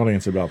did. Tell the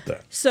audience about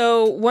that.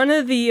 So one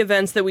of the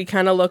events that we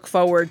kind of look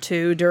forward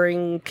to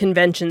during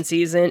convention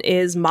season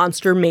is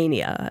Monster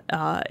Mania.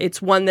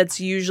 It's one that's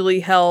usually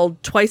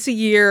held twice a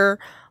year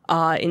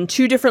in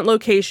 2 different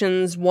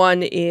locations,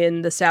 one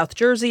in the South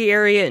Jersey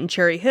area in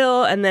Cherry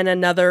Hill, and then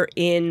another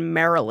in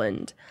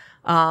Maryland.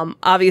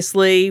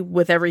 Obviously,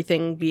 with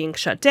everything being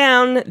shut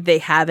down, they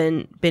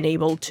haven't been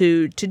able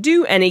to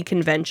do any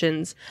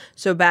conventions.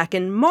 So back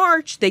in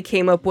March, they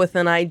came up with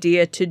an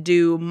idea to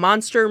do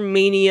Monster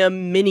Mania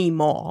Mini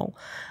Mall.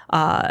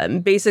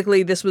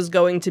 Basically, this was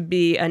going to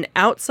be an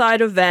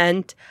outside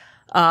event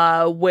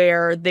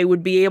where they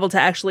would be able to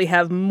actually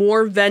have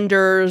more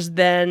vendors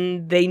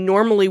than they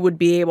normally would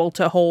be able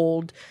to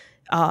hold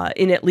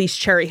in at least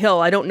Cherry Hill.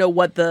 I don't know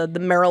what the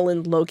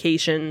Maryland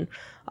location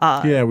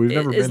we've never been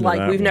to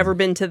that We've one. never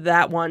been to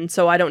that one,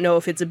 so I don't know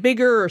if it's a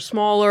bigger or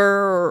smaller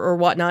or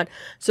whatnot.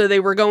 So they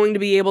were going to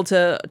be able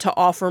to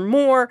offer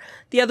more.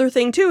 The other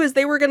thing too is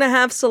they were going to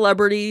have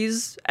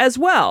celebrities as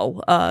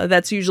well.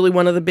 That's usually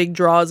one of the big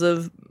draws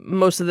of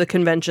most of the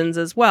conventions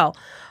as well.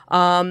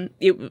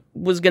 It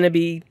was going to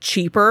be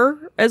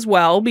cheaper as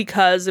well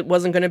because it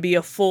wasn't going to be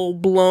a full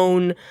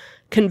blown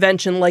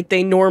convention like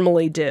they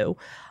normally do.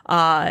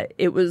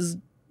 It was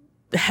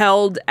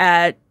held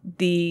at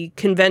the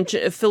convention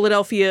Greater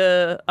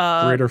Philadelphia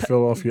Greater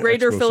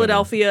Expo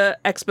Philadelphia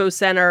Expo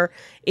Center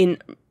in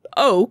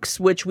Oaks,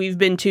 which we've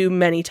been to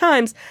many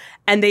times,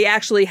 and they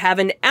actually have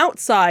an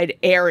outside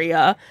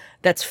area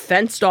that's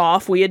fenced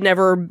off. We had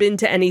never been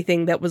to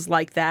anything that was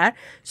like that.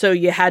 So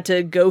you had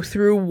to go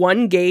through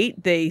one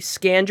gate. They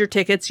scanned your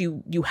tickets.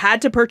 You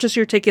had to purchase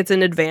your tickets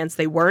in advance.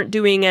 They weren't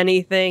doing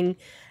anything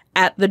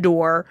at the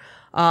door.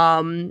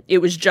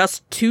 It was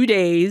just 2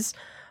 days.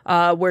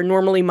 Where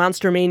normally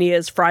Monster Mania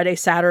is Friday,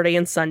 Saturday,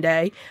 and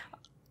Sunday.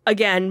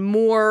 Again,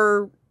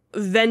 more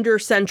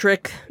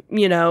vendor-centric,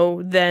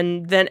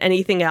 than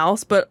anything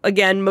else. But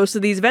again, most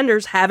of these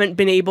vendors haven't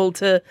been able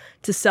to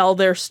sell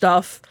their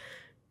stuff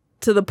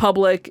to the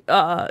public,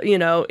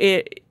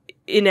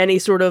 in any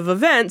sort of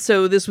event.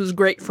 So this was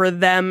great for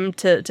them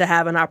to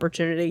have an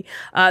opportunity.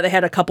 They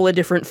had a couple of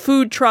different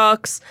food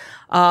trucks.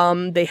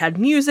 They had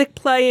music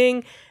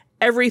playing.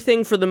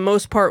 Everything, for the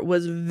most part,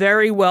 was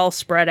very well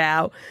spread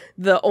out.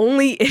 The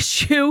only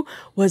issue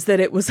was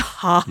that it was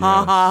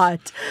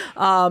hot.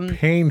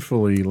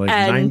 Painfully,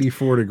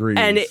 94 degrees.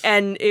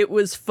 And it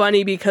was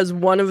funny because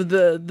one of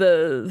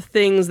the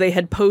things they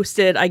had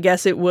posted, I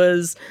guess it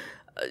was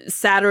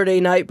Saturday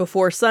night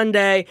before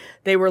Sunday,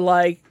 they were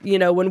like,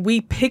 when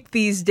we picked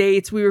these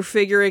dates, we were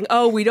figuring,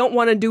 we don't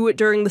want to do it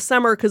during the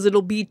summer because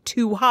it'll be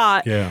too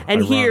hot. Yeah,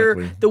 and ironically.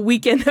 Here, the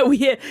weekend that we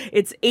hit,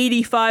 it's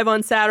 85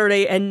 on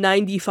Saturday and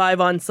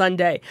 95 on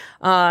Sunday.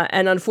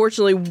 And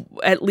unfortunately,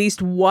 at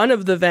least one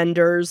of the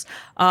vendors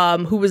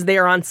who was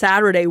there on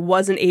Saturday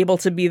wasn't able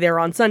to be there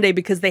on Sunday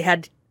because they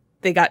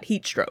got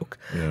heat stroke.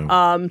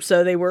 Yeah.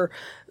 So they were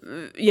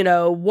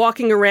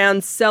walking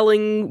around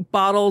selling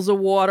bottles of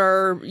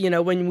water.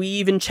 When we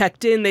even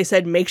checked in, they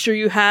said, make sure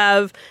you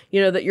have,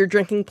 that you're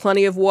drinking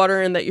plenty of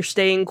water and that you're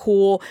staying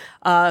cool.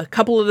 A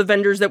couple of the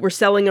vendors that were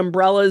selling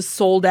umbrellas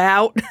sold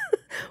out.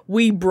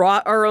 We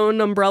brought our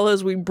own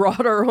umbrellas. We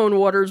brought our own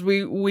waters.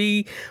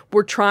 We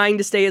were trying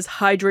to stay as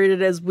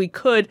hydrated as we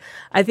could.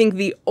 I think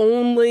the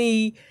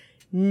only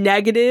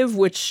negative,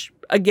 which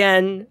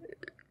again,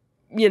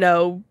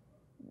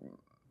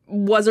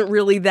 wasn't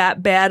really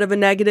that bad of a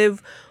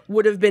negative,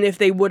 would have been if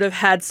they would have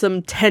had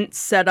some tents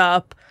set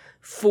up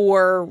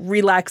for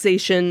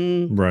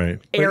relaxation right.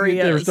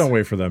 areas. There's no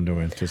way for them to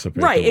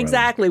anticipate. Right,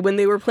 exactly. When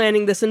they were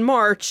planning this in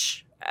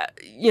March,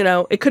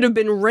 it could have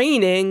been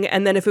raining,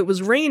 and then if it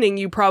was raining,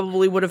 you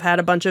probably would have had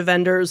a bunch of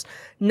vendors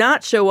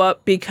not show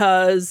up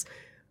because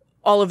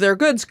all of their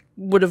goods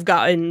would have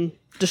gotten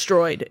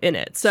destroyed in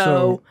it.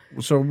 So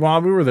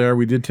while we were there,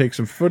 we did take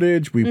some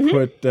footage. We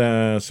put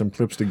some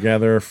clips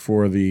together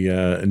for the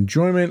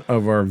enjoyment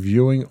of our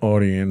viewing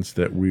audience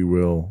that we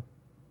will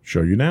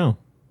show you now.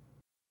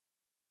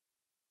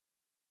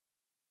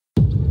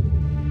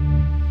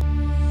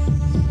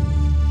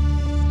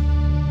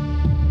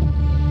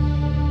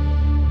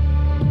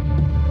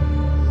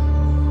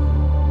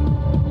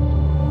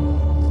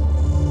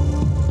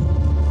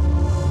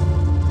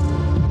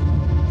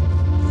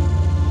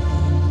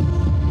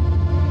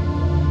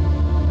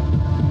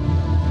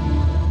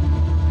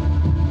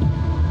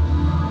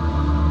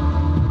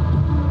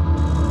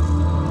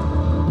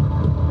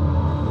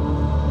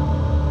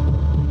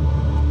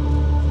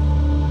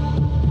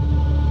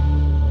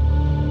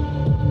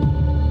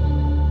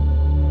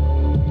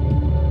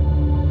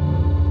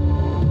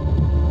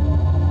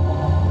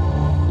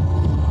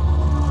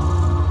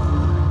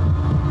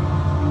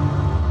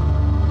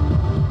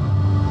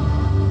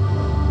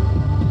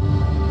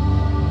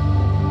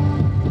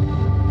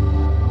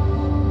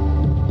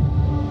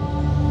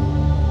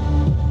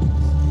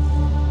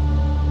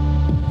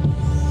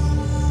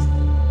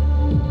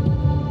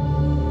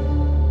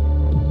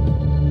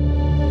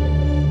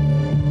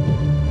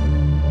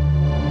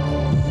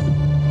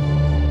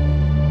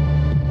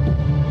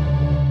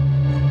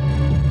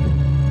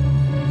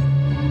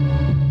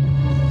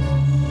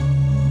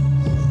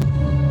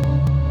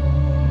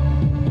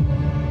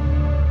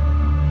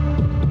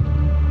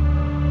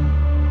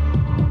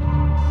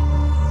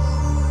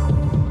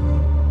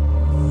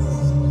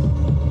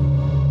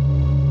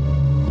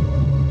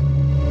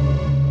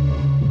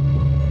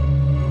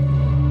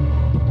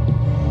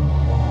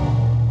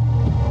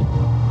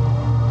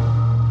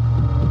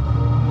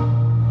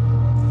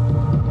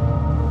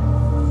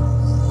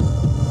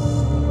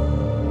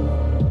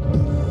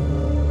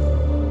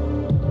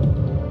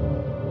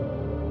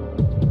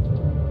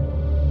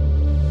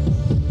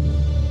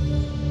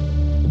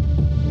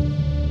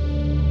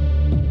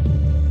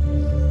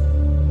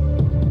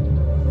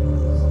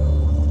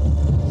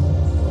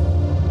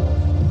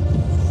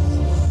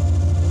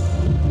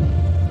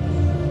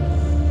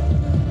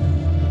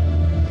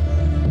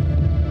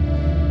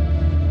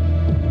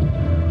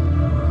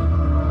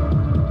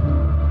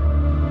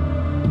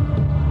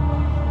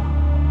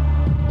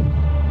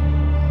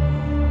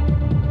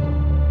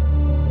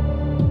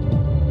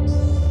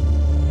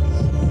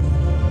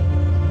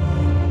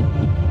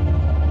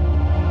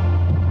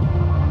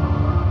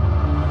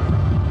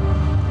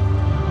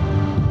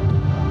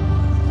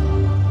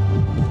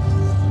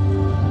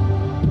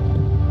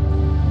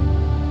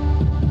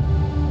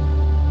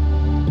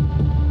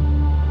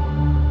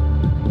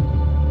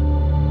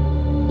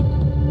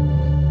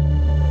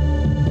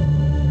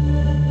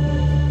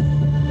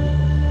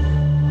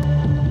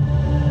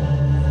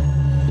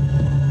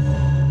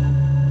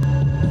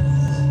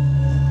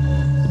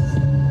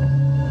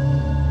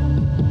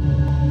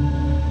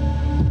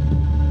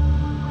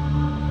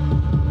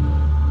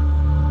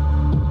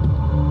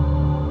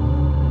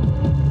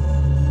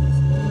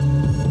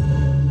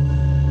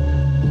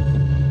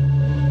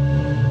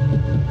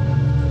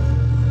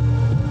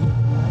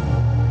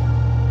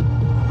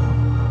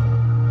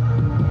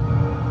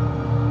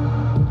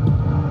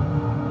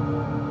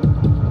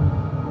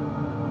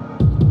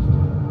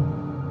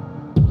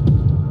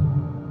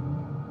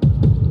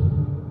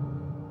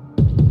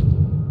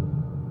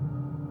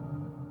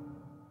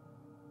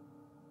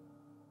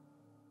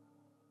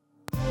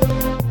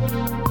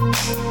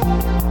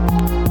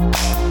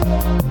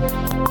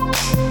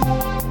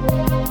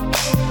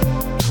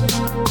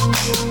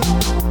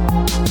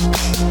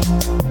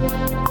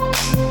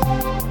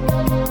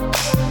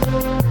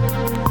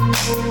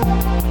 Bye.